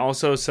did, but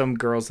also some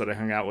girls that I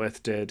hung out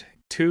with did.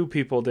 2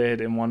 people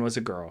did, and 1 was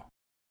a girl.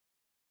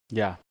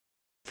 Yeah.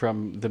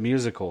 From the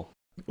musical.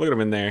 Look at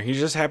him in there. He's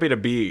just happy to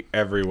be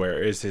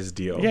everywhere. Is his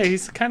deal. Yeah,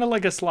 he's kind of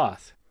like a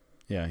sloth.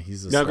 Yeah,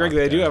 he's a Now, Greg,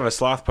 sloth they do guy. have a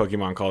sloth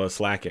Pokemon called a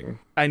Slacking.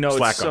 I know,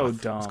 Slack it's so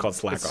off. dumb. It's called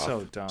Slack It's off.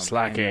 so dumb.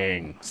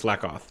 Slacking.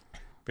 Slackoth.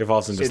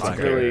 Evolves into It's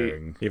Slacking.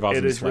 really, Evolves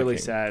it into is really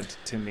Slacking. sad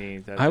to me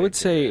that I they would did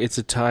say that. it's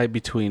a tie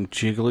between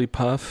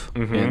Jigglypuff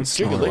Mhm. and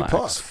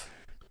Snorlax.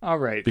 All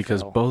right,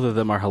 Because Phil. both of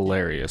them are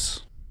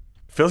hilarious.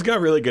 Phil's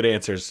got really good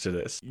answers to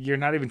this. You're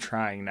not even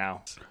trying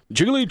now.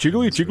 Jiggly,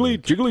 jiggly, jiggly,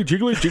 jiggly,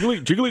 jiggly,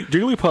 jiggly, jiggly,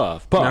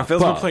 Jigglypuff. Puff, Now,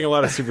 Phil's been puff. playing a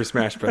lot of Super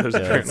Smash Brothers, Yeah,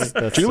 apparently.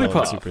 that's Jigglypuff.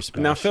 solid Super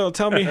Smash. Now, Phil,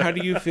 tell me, how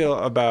do you feel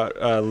about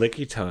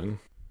Licky Tongue?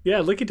 Yeah,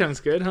 Licky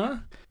Tongue's good, huh?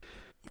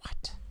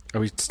 What?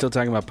 Are we still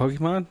talking about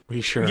Pokemon?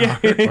 We sure Yeah.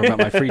 are. Or about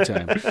my free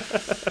time?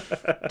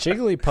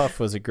 Jigglypuff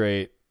was a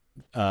great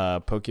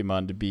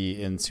Pokemon to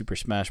be in Super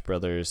Smash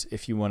Brothers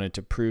if you wanted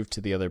to prove to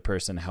the other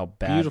person how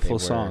bad Beautiful they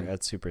were song.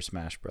 at Super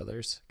Smash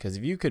Brothers. Because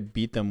if you could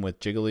beat them with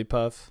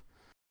Jigglypuff,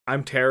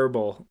 I'm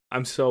terrible.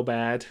 I'm so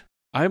bad.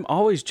 I'm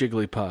always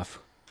Jigglypuff.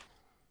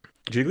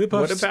 Jigglypuff's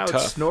What about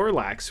tough.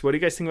 Snorlax? What do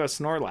you guys think about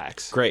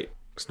Snorlax? Great.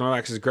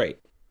 Snorlax is great.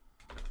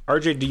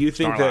 RJ, do you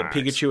think that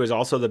Snorlax. Pikachu is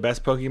also the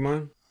best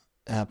Pokemon?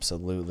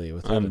 Absolutely,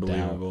 without a doubt.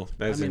 Unbelievable.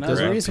 That's I mean, There's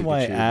a incorrect. reason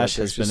why Pikachu, but Ash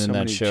there's has been just in so that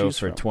many to show choose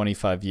for from.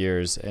 25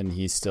 years, and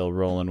he's still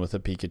rolling with a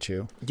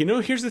Pikachu. You know,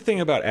 here's the thing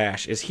about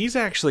Ash is he's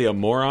actually a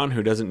moron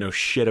who doesn't know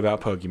shit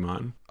about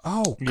Pokemon.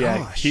 Oh, Yeah,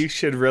 gosh. he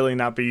should really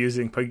not be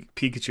using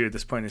Pikachu at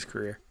this point in his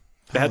career.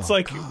 That's Oh,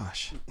 like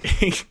gosh.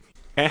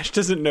 Ash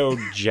doesn't know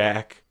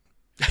jack.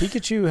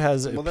 Pikachu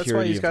has a Well, that's why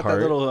purity he's of got heart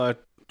that little that at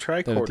the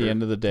tricorder.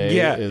 end of the day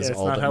Yeah. is Yeah, it's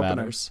all not that helping him.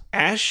 matters.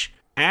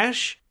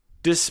 Ash,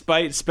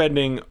 despite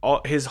spending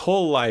his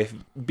whole life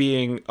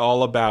being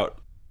all about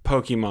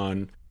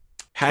Pokemon,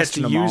 has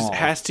Catching them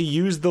all. to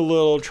use the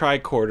little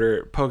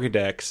tricorder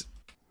Pokedex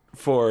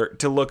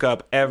to look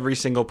up every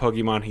single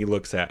Pokemon he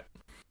looks at.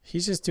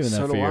 He's just doing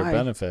So that for do your I.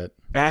 benefit.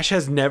 Ash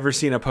has never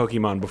seen a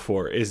Pokemon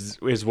before, is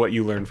what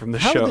you learn from the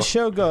How show. would the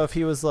show go if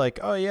he was like,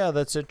 oh, yeah,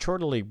 that's a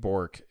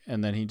Chortelig-Bork,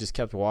 and then he just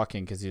kept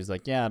walking because he was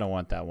like, yeah, I don't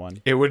want that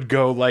one. It would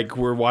go like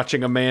we're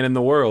watching a man in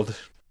the world.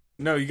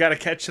 No, you got to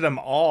catch them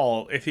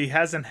all. If he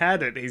hasn't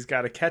had it, he's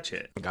got to catch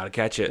it. Gotta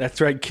catch it. That's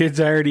right, kids.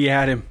 I already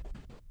had him.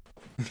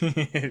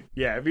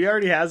 Yeah, if he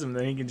already has them,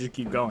 then he can just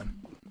keep going.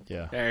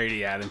 Yeah. I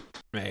already had him.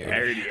 I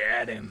already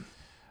had him.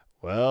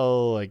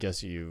 Well, I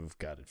guess you've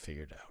got it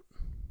figured out.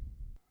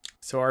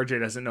 So RJ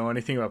doesn't know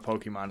anything about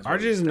Pokemon. is what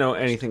RJ doesn't know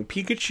anything.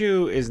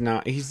 Pikachu is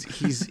not. He's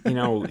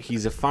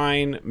he's a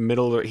fine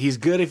middle. He's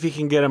good if you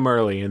can get him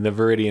early in the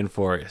Viridian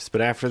Forest,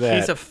 but after that,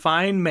 He's a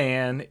fine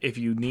man if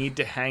you need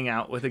to hang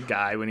out with a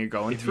guy when you're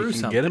going If through you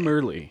can something. get him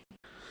early,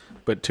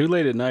 but too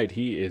late at night,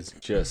 he is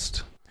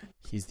just.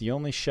 He's the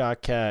only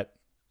shot cat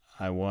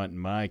I want in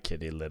my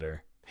kitty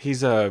litter.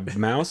 he's a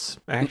mouse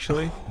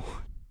actually.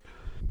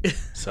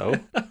 So.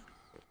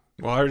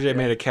 Well, RJ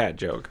made a cat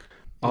joke,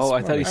 Oh,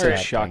 I thought he said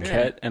Alright.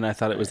 Shockette, and I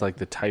thought it was like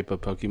the type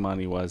of Pokemon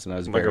he was, and I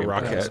was like a very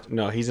rocket. impressed.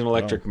 No, he's an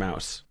electric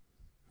mouse.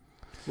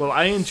 Well,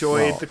 I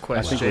enjoyed Well, the I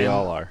question. think we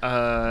all are.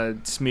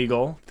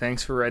 Smeagol,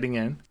 thanks for writing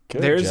in.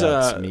 Good There's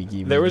job, a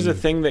Smeagy there was a Meagy.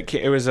 thing that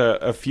it was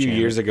a few Janet.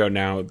 years ago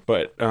now,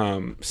 but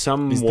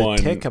someone Is the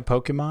tick a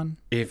Pokemon?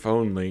 if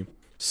only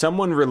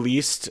someone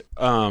released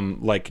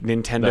like The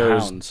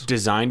Nintendo's Hounds.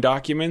 design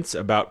documents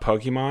about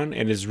Pokemon,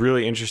 and it's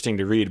really interesting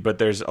to read, but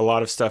there's a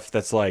lot of stuff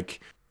that's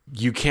like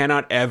you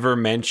cannot ever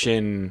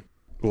mention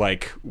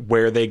like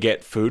where they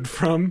get food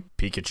from,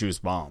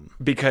 Pikachu's mom.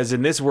 because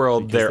in this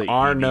world Because there they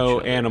are eat no each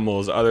other.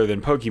 animals other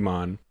than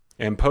Pokemon,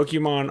 and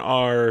Pokemon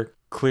are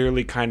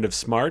clearly kind of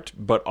smart,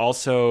 but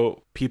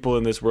also people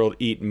in this world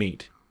eat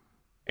meat.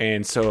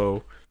 And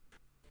so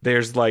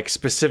there's like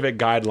specific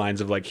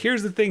guidelines of like,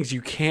 here's the things you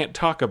can't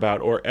talk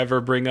about or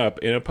ever bring up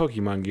in a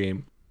Pokemon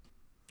game.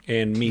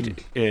 And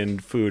meat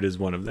and food is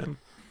one of them.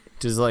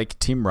 Does like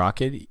Team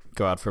Rocket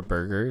go out for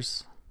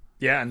burgers?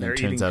 Yeah, and And they're it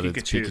eating turns out Pikachu.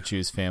 it's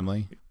Pikachu's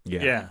family.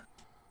 Yeah.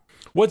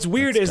 What's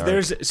weird That's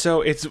is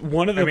it's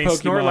one of the I mean,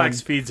 Pokemon.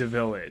 Snorlax feeds a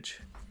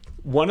village.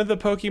 One of the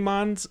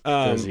Pokemons,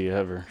 Does he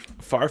ever?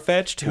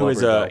 Farfetch'd, who Love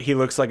is her, though. he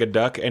looks like a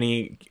duck, and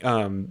he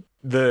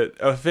the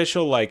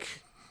official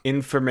like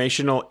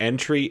informational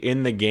entry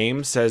in the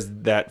game says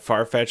that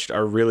Farfetch'd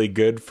are really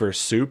good for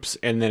soups,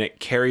 and then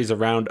it carries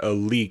around a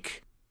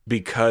leek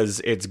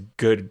because it's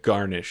good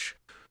garnish.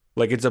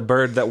 Like it's a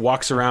bird that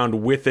walks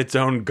around with its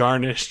own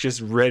garnish,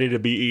 just ready to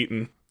be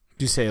eaten.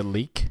 Do you say a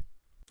leek?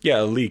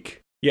 Yeah, a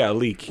leek. Yeah, a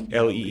leek.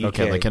 Leek.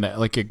 Okay,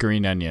 like a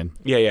green onion.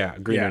 yeah,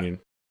 green Yeah. onion.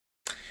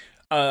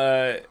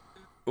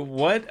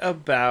 What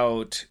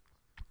about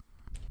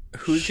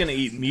who's gonna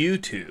eat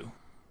Mewtwo?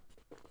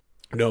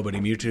 Nobody.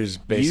 Mewtwo's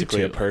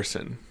basically a Mewtwo.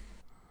 person.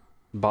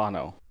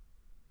 Bono.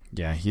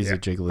 Yeah, he's Yeah, a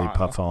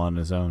Jigglypuff all on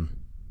his own.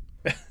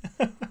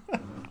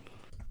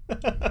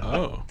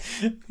 Oh,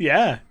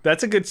 Yeah,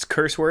 that's a good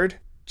curse word.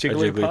 a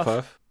Jigglypuff.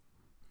 Jigglypuff.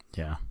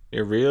 Yeah.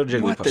 A real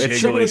Jigglypuff. the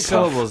It's so many Jigglypuff?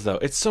 syllables, though.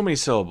 It's so many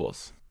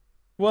syllables.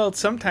 Well,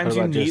 sometimes What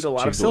you about need just a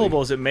lot of jiggly?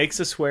 syllables. It makes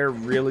a swear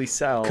really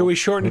sell Can we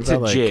shorten it What to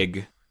about, like,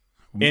 jig?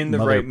 in the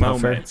Mother right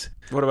puffer? moments.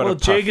 What about Well, a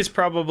puff? jig is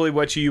probably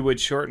what you would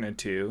shorten it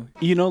to.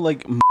 You know,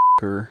 like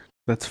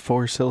that's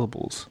 4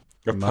 syllables.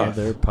 a puff.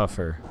 Mother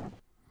puffer.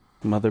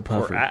 Mother Or,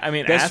 puffer. I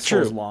mean, That's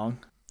asshole's true. long.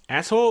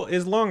 Asshole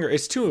is longer.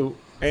 It's 2,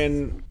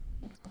 and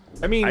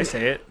I mean, I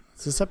say it.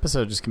 Is this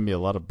episode just gonna be a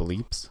lot of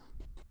bleeps?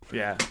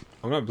 Yeah.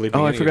 I'm not believing.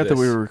 Oh, I any forgot of that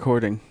we this. were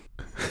recording.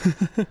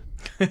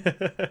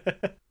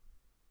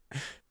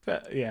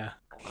 But, yeah.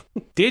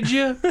 Did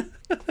you?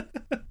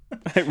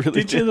 I really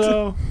Did you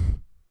though?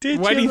 Did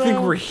Why you do you think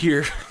though? we're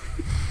here?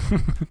 I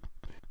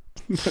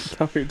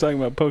thought we were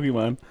talking about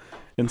Pokemon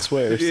and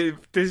swears. This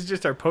is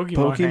just our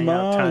Pokemon,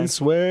 hangout Pokemon time.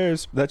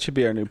 swears. That should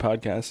be our new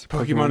podcast.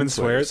 Pokemon and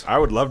swears. I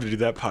would love to do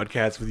that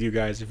podcast with you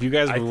guys. If you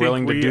guys I were think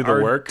willing to we do the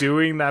are work,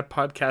 doing that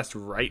podcast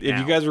right if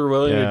now. you guys were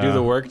willing to do Yeah.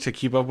 the work to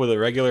keep up with a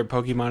regular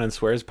Pokemon and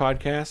swears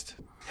podcast,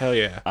 hell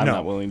yeah. I'm No.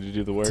 not willing to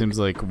do the work. Seems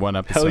like one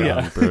episode yeah.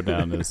 on Bro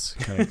Down is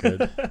kind of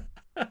good.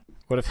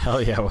 What if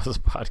Hell Yeah was a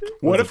podcast?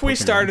 What was a if we Pokemon?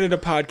 started a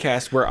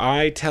podcast where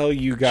I tell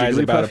you guys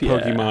Jigglypuff, about a yeah.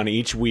 Pokemon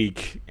each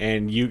week,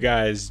 and you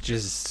guys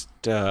just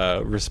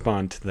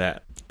respond to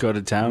that? Go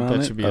to town on That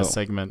it? should be Oh. a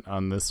segment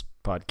on this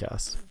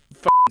podcast.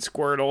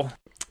 Squirtle.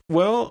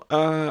 Well,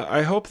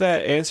 I hope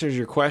that answers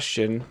your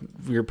question,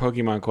 your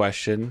Pokemon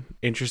question.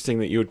 Interesting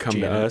that you would come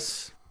to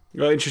us.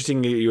 Well,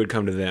 interesting that you would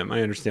come to them.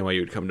 I understand why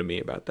you would come to me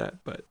about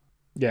that, but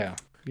Yeah.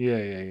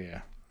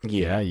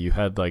 Yeah, you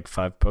had like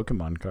 5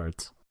 Pokemon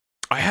cards.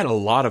 I had a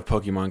lot of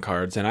Pokemon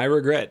cards, and I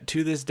regret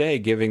to this day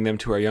giving them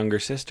to our younger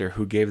sister,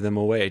 who gave them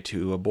away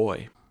to a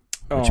boy,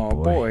 Which Oh,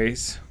 boy?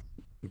 boys.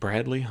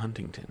 Bradley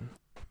Huntington.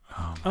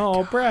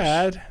 Oh,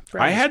 Brad.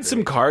 I had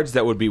some cards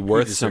that would be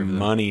worth deserved some them.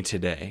 money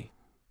today.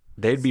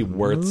 They'd be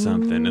worth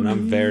something, and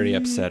I'm very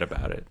upset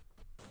about it.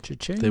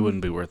 Cha-ching. They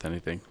wouldn't be worth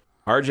anything.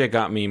 RJ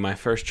got me my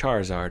first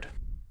Charizard.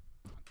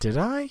 Did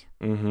I?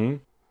 Mm-hmm.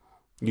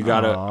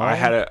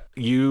 Aw.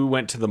 You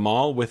went to the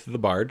mall with the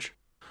barge,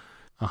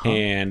 Uh-huh.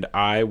 and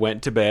I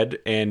went to bed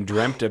and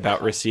dreamt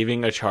about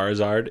receiving a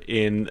Charizard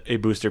in a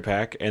booster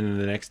pack, and then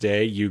the next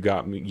day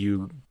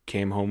you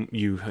came home,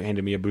 you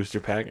handed me a booster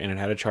pack, and it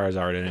had a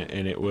Charizard in it,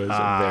 and it was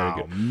very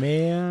good.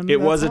 Man,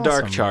 It was a that's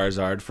Dark awesome.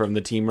 Charizard from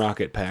the Team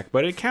Rocket pack,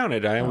 but it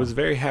counted. I was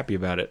very happy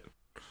about it.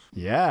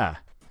 Yeah.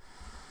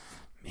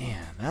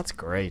 Man, that's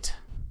great.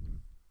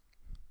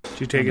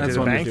 Did you take it That's to the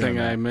one bank? thing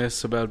I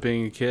miss about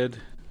being a kid,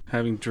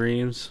 having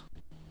dreams,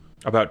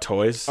 About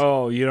toys?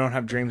 Oh, you don't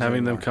have dreams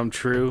having them anymore. come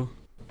true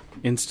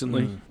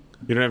instantly.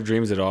 You don't have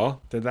dreams at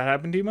all? Did that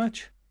happen to you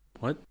much?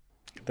 What?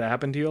 Did that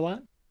happen to you a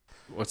lot?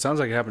 What sounds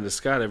like it happened to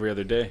Scott every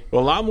other day.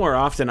 Well, a lot more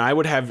often I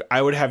would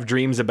have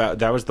dreams about,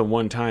 that was the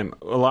one time.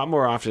 A lot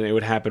more often it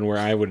would happen where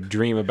I would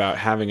dream about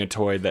having a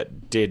toy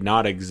that did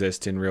not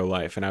exist in real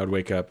life, and I would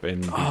wake up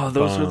and be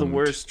Those were the bummed.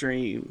 worst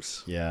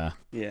dreams. Yeah.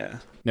 Yeah.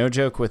 No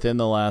joke, within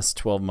the last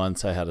 12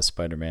 months, I had a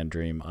Spider-Man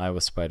dream. I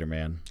was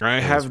Spider-Man. I It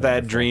was have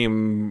that wonderful.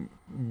 dream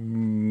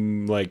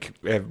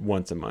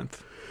once a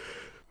month.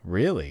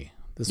 Really?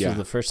 This Yeah. was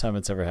the first time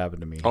it's ever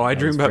happened to me. Oh, I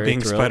dream was about very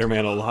being thrilled.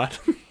 Spider-Man a lot.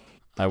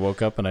 I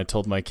woke up and I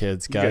told my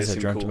kids, guys guys, I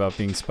seem dreamt cool." about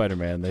being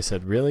Spider-Man. They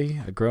said,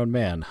 really? A grown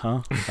man,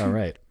 huh? All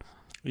right.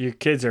 Your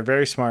kids are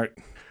very smart.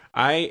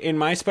 In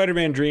my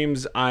Spider-Man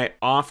dreams, I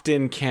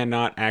often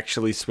cannot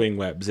actually swing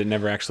webs. It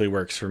never actually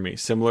works for me.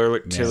 Similar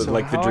to So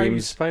like the How are you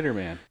dreams,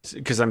 Spider-Man.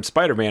 because I'm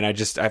Spider-Man.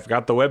 I've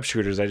got the web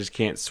shooters. I just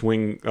can't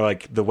swing.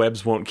 Like the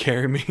webs won't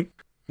carry me.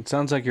 It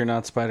sounds like you're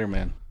not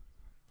Spider-Man.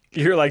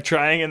 You're like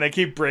trying and they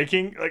keep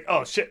breaking. Like,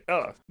 oh shit.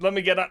 Oh, let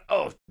me get on.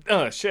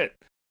 Oh, shit.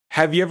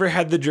 Have you ever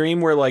had the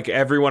dream where like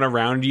everyone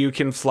around you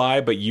can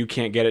fly, but you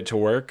can't get it to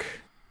work?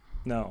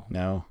 No,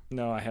 No.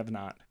 I have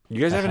not.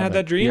 You guys I haven't had that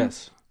haven't. dream?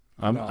 Yes.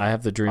 No. I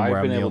have the dream I've where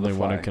I'm been the able to only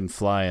one who fly. can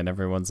fly, and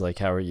everyone's like,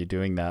 how are you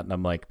doing that? And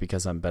I'm like,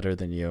 because I'm better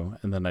than you.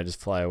 And then I just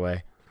fly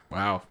away.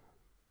 Wow,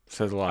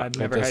 says a lot. I've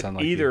never does had sound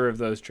like either of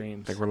those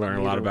dreams. I think we're learning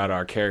a lot Neither about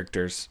our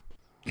characters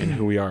and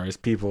who we are as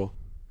people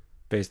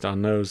based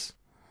on those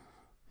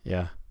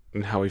Yeah.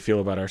 and how we feel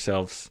about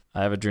ourselves.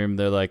 I have a dream.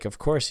 They're like, of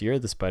course, you're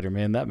the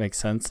Spider-Man. That makes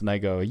sense. And I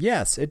go,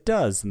 yes, it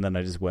does. And then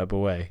I just web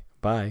away.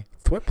 Bye.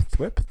 Thwip,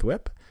 thwip,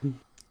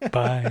 thwip.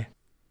 Bye.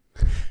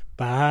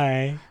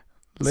 Bye.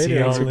 Later,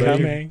 Seals are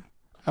everybody. coming.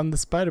 I'm the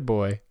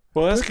Spider-Boy.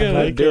 Well, that's I going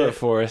like to do it. it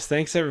for us.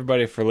 Thanks,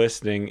 everybody, for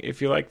listening.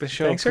 If you like the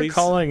show, Thanks for please,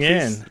 calling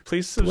please- in.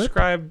 Please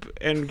subscribe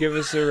and give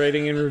us a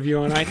rating and review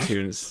on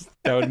iTunes.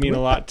 That would mean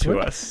a lot to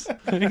us.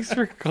 Thanks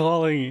for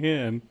calling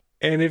in.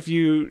 And if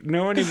you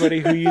know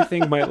anybody who you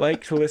think might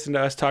like to listen to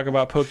us talk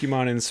about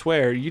Pokemon and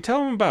swear, you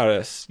tell them about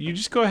us. You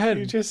just go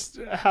ahead.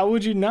 How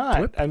would you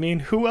not? I mean,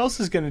 who else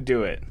is going to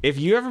do it? If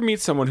you ever meet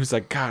someone who's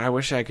like, God, I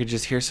wish I could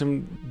just hear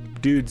some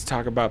dudes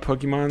talk about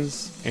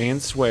Pokemons and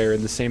swear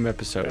in the same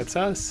episode. That's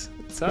us.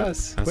 It's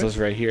us. That's us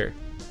right here.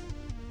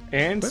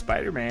 And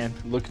Spider-Man.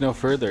 Look no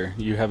further.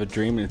 You have a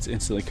dream and it's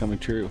instantly coming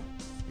true.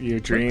 Your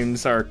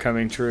dreams are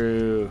coming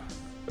true.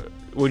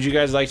 Would you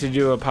guys like to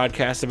do a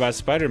podcast about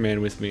Spider-Man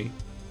with me?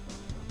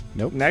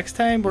 Next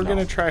time, we're going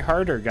to try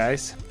harder,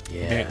 guys.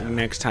 Yeah.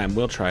 Next time.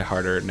 We'll try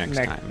harder next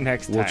time.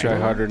 Next time. We'll try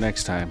harder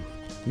next time.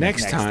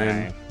 Next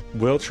time.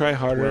 We'll try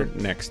harder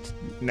next.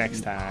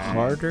 Next time.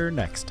 Harder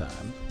next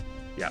time.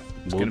 Yeah.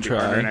 It's We'll going to be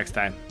try. harder next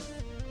time.